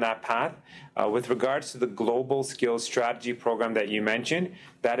continue down that path. With regards to the Global Skills Strategy program that you mentioned,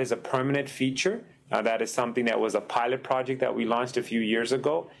 that is a permanent feature. That is something that was a pilot project that we launched a few years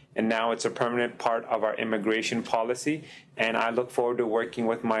ago, and now it's a permanent part of our immigration policy. And I look forward to working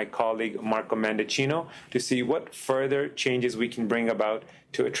with my colleague Marco Mendicino to see what further changes we can bring about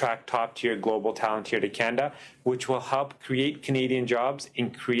to attract top-tier global talent here to Canada, which will help create Canadian jobs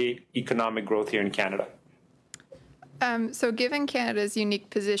and create economic growth here in Canada. So given Canada's unique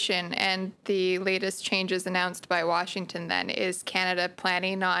position and the latest changes announced by Washington, then, is Canada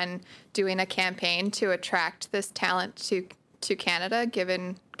planning on doing a campaign to attract this talent to Canada,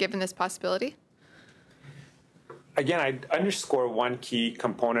 given this possibility? Again, I'd underscore one key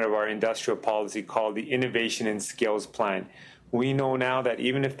component of our industrial policy called the Innovation and Skills Plan. we know now that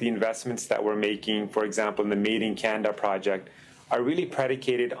even if the investments that we're making, for example, in the Made in Canada project, are really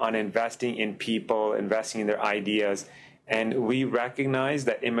predicated on investing in people, investing in their ideas, and we recognize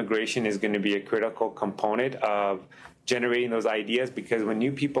that immigration is going to be a critical component of generating those ideas, because when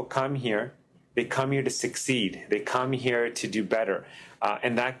new people come here, they come here to succeed. They come here to do better.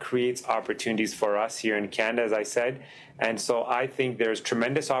 And that creates opportunities for us here in Canada, as I said. And so I think there's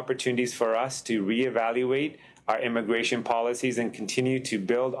tremendous opportunities for us to reevaluate our immigration policies and continue to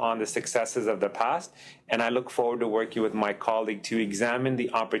build on the successes of the past. And I look forward to working with my colleague to examine the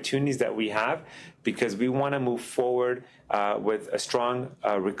opportunities that we have, because we want to move forward with a strong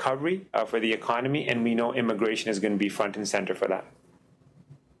recovery for the economy, and we know immigration is going to be front and center for that.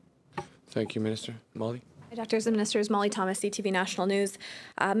 Thank you, Minister. Molly? Hi, Doctors and Ministers. Molly Thomas, CTV National News.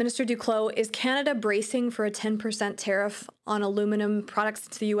 Minister Duclos, is Canada bracing for a 10% tariff on aluminum products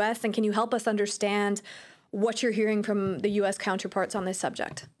to the U.S.? And can you help us understand what you're hearing from the U.S. counterparts on this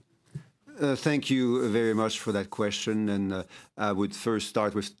subject? Thank you very much for that question. And I would first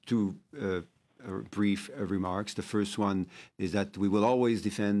start with two brief remarks. The first one is that we will always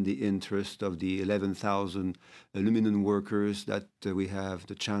defend the interest of the 11,000 aluminum workers that we have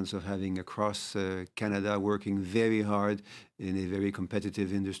the chance of having across Canada, working very hard in a very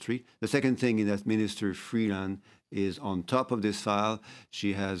competitive industry. The second thing is that Minister Freeland is on top of this file.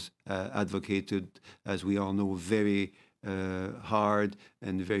 She has advocated, as we all know, very hard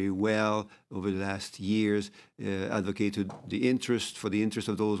and very well over the last years, advocated the interest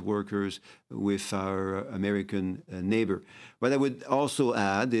of those workers with our American neighbor. What I would also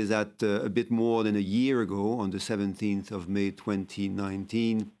add is that a bit more than a year ago, on the 17th of May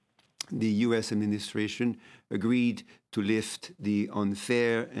 2019, the U.S. administration agreed to lift the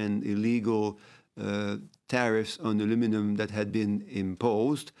unfair and illegal tariffs on aluminum that had been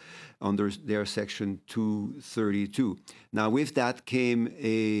imposed under their Section 232. Now, with that came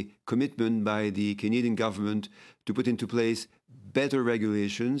a commitment by the Canadian government to put into place better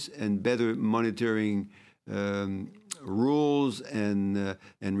regulations and better monitoring rules and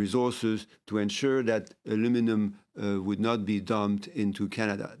resources to ensure that aluminum would not be dumped into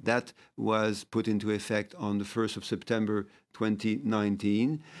Canada. That was put into effect on the 1st of September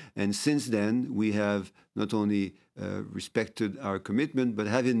 2019. And since then, we have not only respected our commitment, but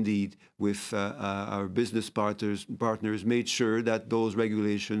have indeed, with our business partners, made sure that those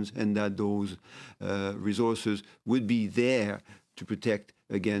regulations and that those resources would be there to protect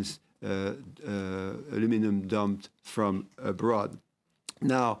against aluminum dumped from abroad.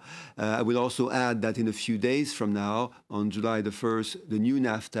 Now, I will also add that in a few days from now, on July the 1st, the new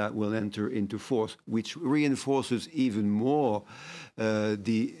NAFTA will enter into force, which reinforces even more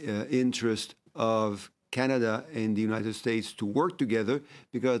the interest of Canada and the United States to work together,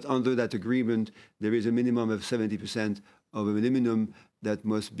 because under that agreement, there is a minimum of 70% of aluminum that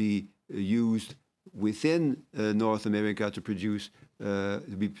must be used within North America to produce,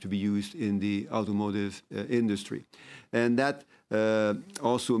 to be used in the automotive industry. And that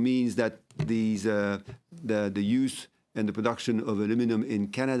also means that these, the use and the production of aluminum in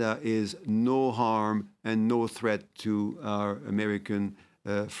Canada is no harm and no threat to our American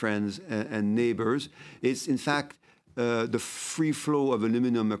friends and neighbors. It's, in fact, the free flow of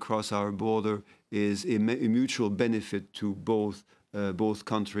aluminum across our border is a mutual benefit to both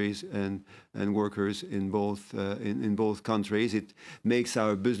countries and workers in both countries. It makes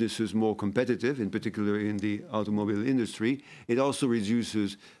our businesses more competitive, in particular in the automobile industry. It also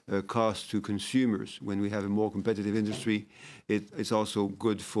reduces costs to consumers. When we have a more competitive industry, it's also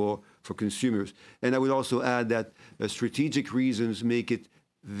good for consumers. And I would also add that strategic reasons make it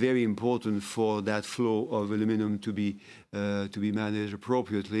very important for that flow of aluminum to be managed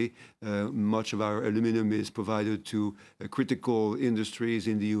appropriately. Much of our aluminum is provided to critical industries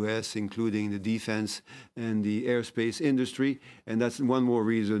in the U.S., including the defense and the aerospace industry, and that's one more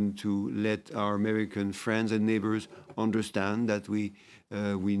reason to let our American friends and neighbors understand that we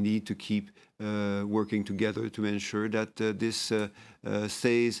need to keep working together to ensure that this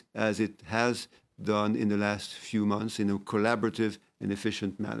stays as it has done in the last few months in a collaborative and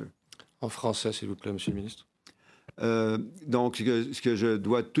efficient manner. En français, s'il vous plaît, Monsieur le Ministre. Donc, ce que je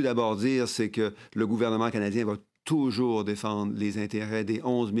dois tout d'abord dire, c'est que le gouvernement canadien va toujours défendre les intérêts des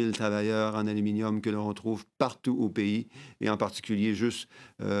 11 000 travailleurs en aluminium que l'on retrouve partout au pays, et en particulier juste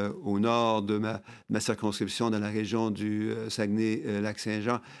au nord de ma circonscription, dans la région du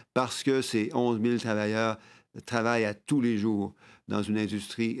Saguenay-Lac-Saint-Jean, parce que ces 11 000 travailleurs travaillent à tous les jours dans une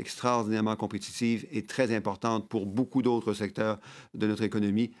industrie extraordinairement compétitive et très importante pour beaucoup d'autres secteurs de notre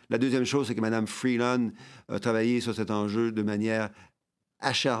économie. La deuxième chose, c'est que Mme Freeland a travaillé sur cet enjeu de manière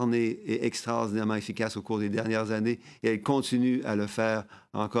acharnée et extraordinairement efficace au cours des dernières années et elle continue à le faire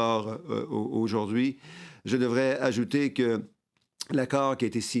encore aujourd'hui. Je devrais ajouter que l'accord qui a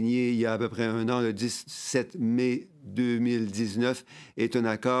été signé il y a à peu près un an, le 17 mai 2019, est un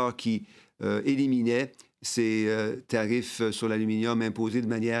accord qui éliminait ces tarifs sur l'aluminium imposés de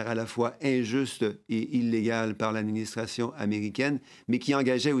manière à la fois injuste et illégale par l'administration américaine, mais qui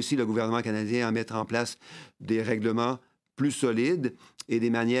engageait aussi le gouvernement canadien à mettre en place des règlements plus solides et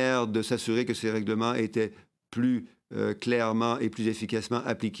des manières de s'assurer que ces règlements étaient plus clairement et plus efficacement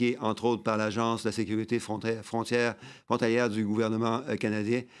appliqués, entre autres par l'Agence de la sécurité frontalière du gouvernement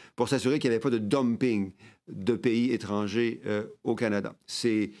canadien, pour s'assurer qu'il n'y avait pas de dumping de pays étrangers au Canada.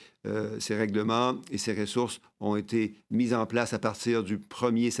 Ces règlements et ces ressources ont été mis en place à partir du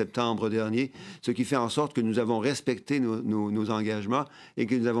 1er septembre dernier, ce qui fait en sorte que nous avons respecté nos engagements et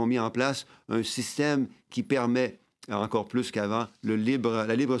que nous avons mis en place un système qui permet encore plus qu'avant, la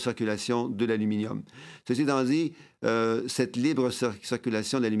libre circulation de l'aluminium. Ceci étant dit, cette libre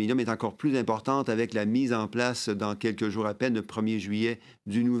circulation de l'aluminium est encore plus importante avec la mise en place, dans quelques jours à peine, le 1er juillet,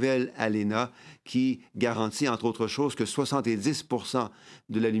 du nouvel ALENA qui garantit, entre autres choses, que 70 %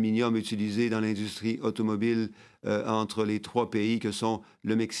 de l'aluminium utilisé dans l'industrie automobile entre les trois pays que sont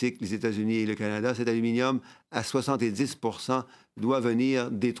le Mexique, les États-Unis et le Canada, cet aluminium, à 70 % doit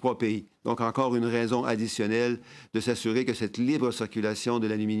venir des trois pays. Donc, encore une raison additionnelle de s'assurer que cette libre circulation de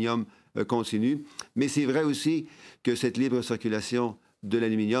l'aluminium continue. Mais c'est vrai aussi que cette libre circulation de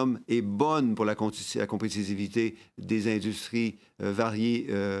l'aluminium est bonne pour la compétitivité des industries variées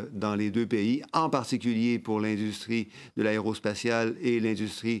dans les deux pays, en particulier pour l'industrie de l'aérospatiale et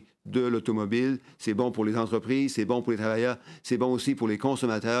l'industrie de l'automobile. C'est bon pour les entreprises, c'est bon pour les travailleurs, c'est bon aussi pour les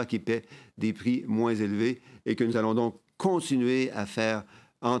consommateurs qui paient des prix moins élevés et que nous allons donc continuer à faire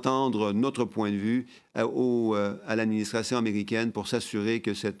entendre notre point de vue à l'administration américaine pour s'assurer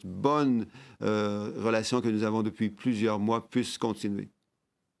que cette bonne relation que nous avons depuis plusieurs mois puisse continuer.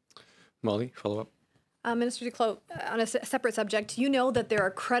 Molly, follow-up. Minister Duclos, on a separate subject, you know that there are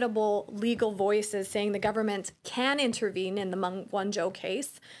credible legal voices saying the government can intervene in the Njoo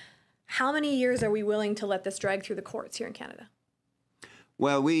case. How many years are we willing to let this drag through the courts here in Canada?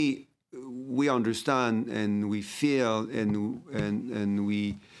 Well, we understand and we feel and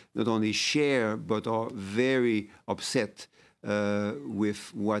we not only share but are very upset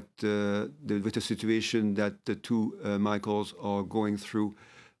with with the situation that the two Michaels are going through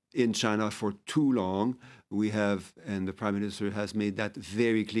in China for too long. We have, and the Prime Minister has made that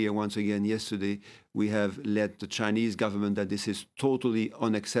very clear once again yesterday, we have let the Chinese government that this is totally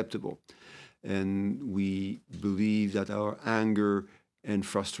unacceptable. And we believe that our anger and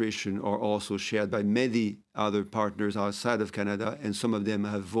frustration are also shared by many other partners outside of Canada, and some of them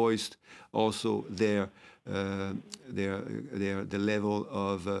have voiced also the level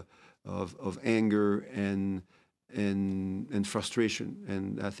of anger and frustration,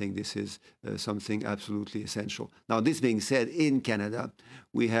 and I think this is something absolutely essential. Now, this being said, in Canada,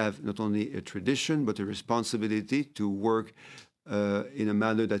 we have not only a tradition but a responsibility to work in a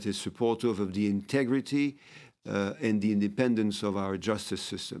manner that is supportive of the integrity and the independence of our justice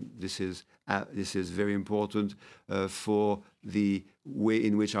system. This is very important for the way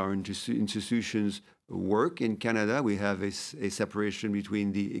in which our institutions work in Canada. We have a separation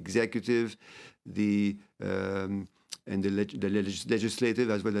between the executive, and the legislative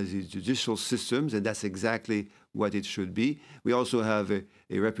as well as the judicial systems, and that's exactly what it should be. We also have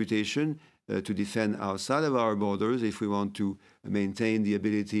a reputation to defend outside of our borders if we want to maintain the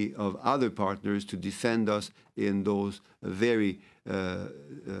ability of other partners to defend us in those very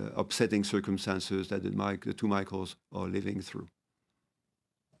upsetting circumstances that the two Michaels are living through.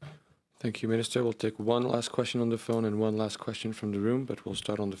 Thank you, Minister. We'll take one last question on the phone and one last question from the room, but we'll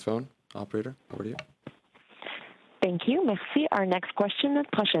start on the phone. Operator, over to you. Thank you. Merci. Our next question,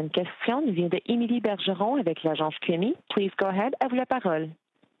 notre prochaine question nous vient de Émilie Bergeron avec l'agence QMI. Please go ahead. À vous la parole.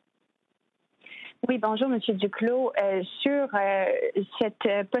 Oui, bonjour, M. Duclos. Sur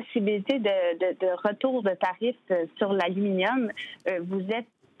cette possibilité de retour de tarifs sur l'aluminium, vous êtes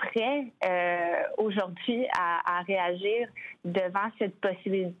prêt aujourd'hui à réagir devant cette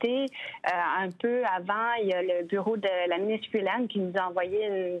possibilité? Un peu avant, il y a le bureau de la ministre Phelan qui nous a envoyé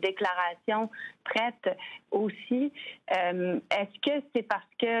une déclaration prête aussi. Est-ce que c'est parce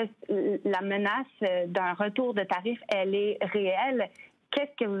que la menace d'un retour de tarifs, elle est réelle?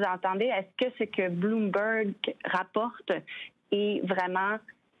 Qu'est-ce que vous entendez? Est-ce que ce que Bloomberg rapporte est vraiment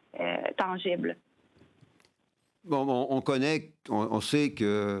tangible? Bon, on sait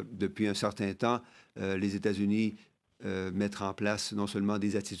que depuis un certain temps, les États-Unis mettent en place non seulement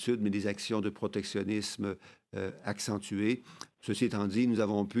des attitudes, mais des actions de protectionnisme accentuée. Ceci étant dit, nous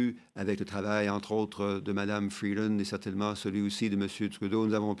avons pu, avec le travail, entre autres, de Mme Freeland et certainement celui aussi de M. Trudeau,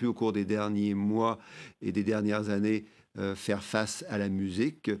 nous avons pu, au cours des derniers mois et des dernières années, faire face à la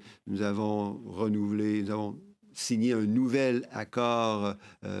musique. Nous avons renouvelé, nous avons signé un nouvel accord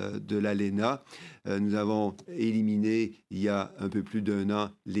de l'ALENA. Nous avons éliminé, il y a un peu plus d'1 an,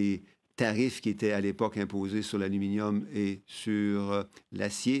 les tarifs qui étaient à l'époque imposés sur l'aluminium et sur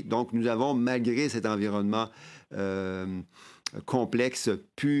l'acier. Donc, nous avons, malgré cet environnement complexe,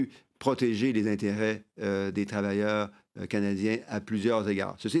 pu protéger les intérêts des travailleurs canadiens à plusieurs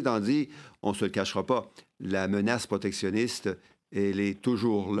égards. Ceci étant dit, on ne se le cachera pas, la menace protectionniste, elle est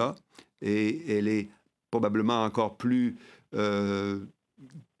toujours là et elle est probablement encore plus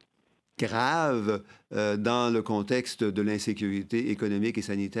grave dans le contexte de l'insécurité économique et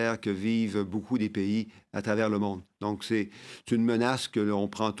sanitaire que vivent beaucoup des pays à travers le monde. Donc, c'est une menace que l'on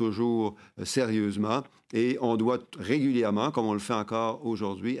prend toujours sérieusement et on doit régulièrement, comme on le fait encore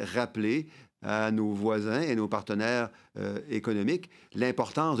aujourd'hui, rappeler à nos voisins et nos partenaires économiques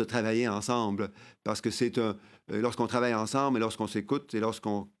l'importance de travailler ensemble. Parce que lorsqu'on travaille ensemble et lorsqu'on s'écoute et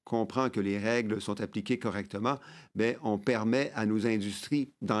lorsqu'on comprend que les règles sont appliquées correctement, bien, on permet à nos industries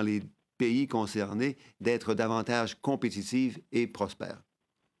dans les pays concernés d'être davantage compétitives et prospères.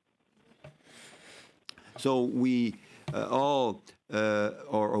 So we all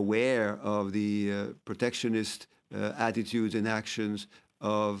are aware of the protectionist attitudes and actions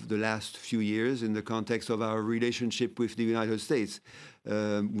of the last few years in the context of our relationship with the United States.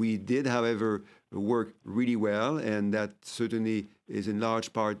 We did, however, work really well, and that certainly is in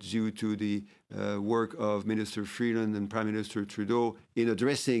large part due to the work of Minister Freeland and Prime Minister Trudeau in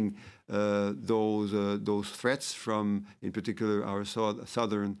addressing those threats from, in particular, our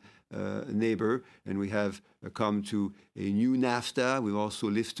southern neighbor. And we have come to a new NAFTA. We've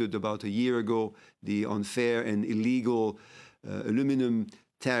also lifted about a year ago the unfair and illegal aluminum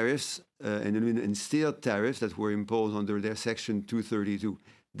tariffs and aluminum and steel tariffs that were imposed under their Section 232.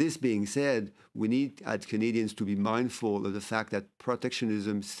 This being said, we need as Canadians to be mindful of the fact that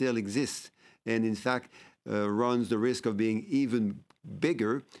protectionism still exists and, in fact, runs the risk of being even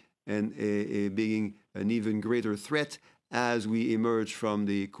bigger and being an even greater threat as we emerge from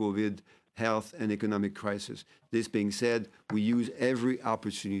the COVID health and economic crisis. This being said, we use every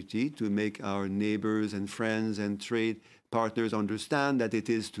opportunity to make our neighbors and friends and trade partners understand that it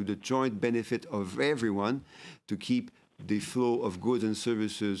is to the joint benefit of everyone to keep the flow of goods and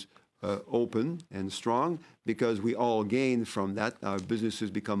services open and strong, because we all gain from that. Our businesses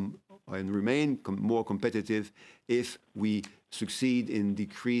become and remain more competitive if we succeed in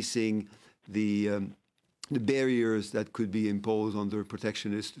decreasing the barriers that could be imposed under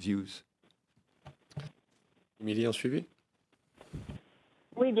protectionist views. Émilie, en suivi?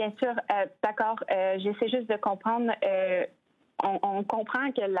 Oui, bien sûr. D'accord. J'essaie juste de comprendre. On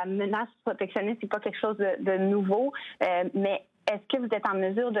comprend que la menace protectionniste n'est pas quelque chose de nouveau, mais est-ce que vous êtes en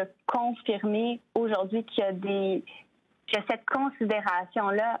mesure de confirmer aujourd'hui qu'il y a cette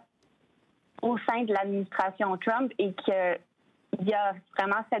considération-là au sein de l'administration Trump et qu'il y a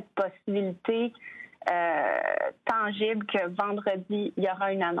vraiment cette possibilité tangible que vendredi, il y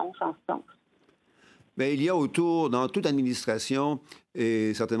aura une annonce en ce sens? Bien, il y a dans toute administration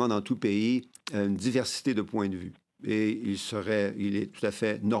et certainement dans tout pays, une diversité de points de vue. Et il est tout à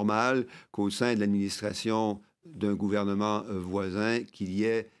fait normal qu'au sein de l'administration d'un gouvernement voisin, qu'il y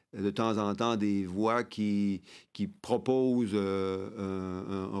ait de temps en temps des voix qui proposent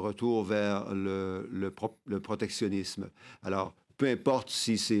un retour vers le protectionnisme. Alors, peu importe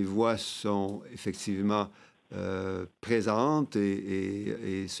si ces voix sont effectivement présentes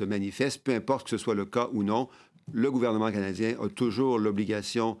et se manifestent, peu importe que ce soit le cas ou non, le gouvernement canadien a toujours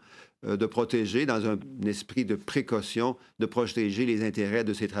l'obligation de protéger, dans un esprit de précaution, de protéger les intérêts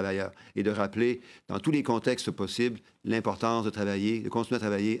de ses travailleurs et de rappeler, dans tous les contextes possibles, l'importance de continuer à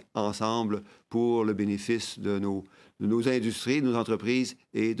travailler ensemble pour le bénéfice de nos industries, de nos entreprises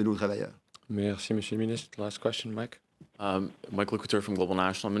et de nos travailleurs. Merci, Monsieur le Ministre. Last question, Mike. Michael Couture from Global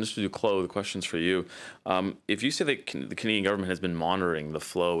National. Minister Duclos, the question's for you. If you say that the Canadian government has been monitoring the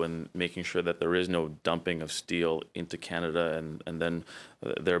flow and making sure that there is no dumping of steel into Canada and then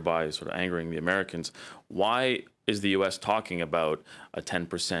thereby sort of angering the Americans, why is the U.S. talking about a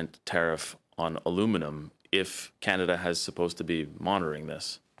 10% tariff on aluminum if Canada has supposed to be monitoring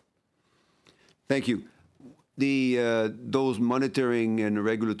this? Thank you. Those monitoring and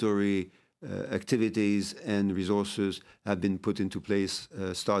regulatory activities and resources have been put into place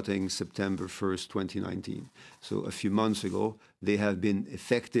starting September 1st, 2019. So a few months ago, they have been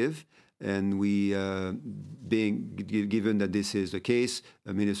effective. And we, given that this is the case,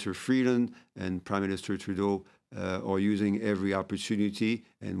 Minister Freeland and Prime Minister Trudeau are using every opportunity,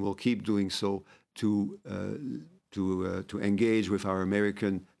 and will keep doing so, to engage with our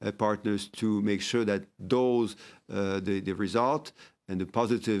American partners to make sure that those the result and the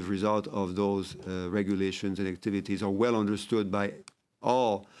positive result of those regulations and activities are well understood by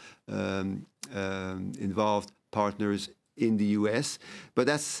all involved partners in the U.S. But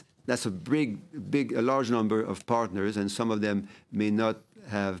that's a large number of partners, and some of them may not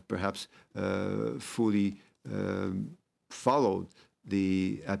have perhaps fully followed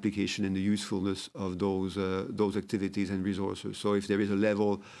the application and the usefulness of those activities and resources. So if there is a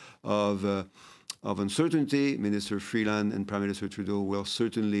level of uncertainty, Minister Freeland and Prime Minister Trudeau will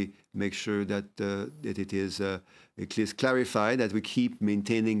certainly make sure that it is clarified, that we keep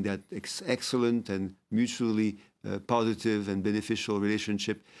maintaining that excellent and mutually positive and beneficial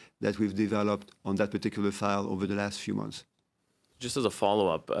relationship that we've developed on that particular file over the last few months. Just as a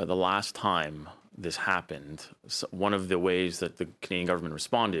follow-up, the last time this happened, one of the ways that the Canadian government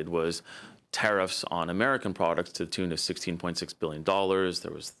responded was tariffs on American products to the tune of $16.6 billion.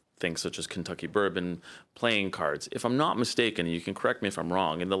 There was things such as Kentucky bourbon, playing cards. If I'm not mistaken, and you can correct me if I'm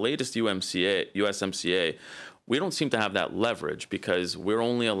wrong, in the latest USMCA, we don't seem to have that leverage because we're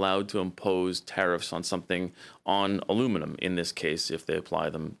only allowed to impose tariffs on something on aluminum, in this case, if they apply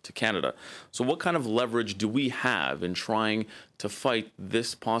them to Canada. So what kind of leverage do we have in trying to fight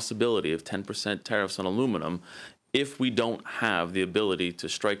this possibility of 10% tariffs on aluminum if we don't have the ability to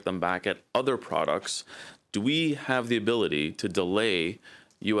strike them back at other products? Do we have the ability to delay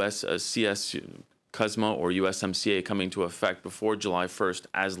US CUSMA or USMCA coming to effect before July 1st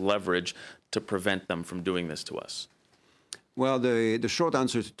as leverage to prevent them from doing this to us? Well, the short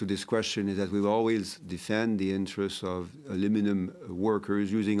answer to this question is that we will always defend the interests of aluminum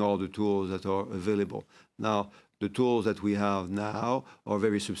workers using all the tools that are available. Now, the tools that we have now are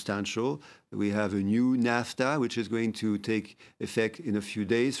very substantial. We have a new NAFTA, which is going to take effect in a few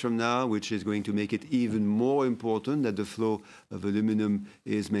days from now, which is going to make it even more important that the flow of aluminum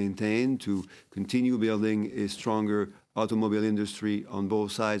is maintained to continue building a stronger automobile industry on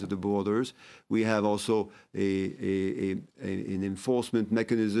both sides of the borders. We have also an enforcement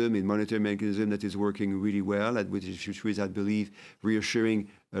mechanism, a monetary mechanism that is working really well, which is, I believe, reassuring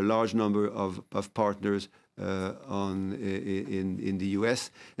a large number of partners in the U.S.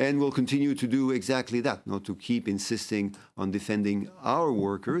 And we'll continue to do exactly that, to keep insisting on defending our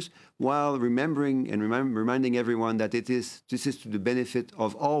workers while reminding everyone that this is to the benefit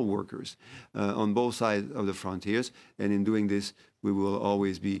of all workers on both sides of the frontiers. And in doing this, we will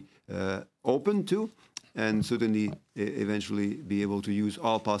always be open to and certainly eventually be able to use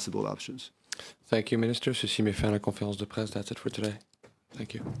all possible options. Thank you, Minister. Ceci met fin à la conférence de presse. That's it for today.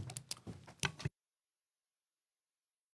 Thank you.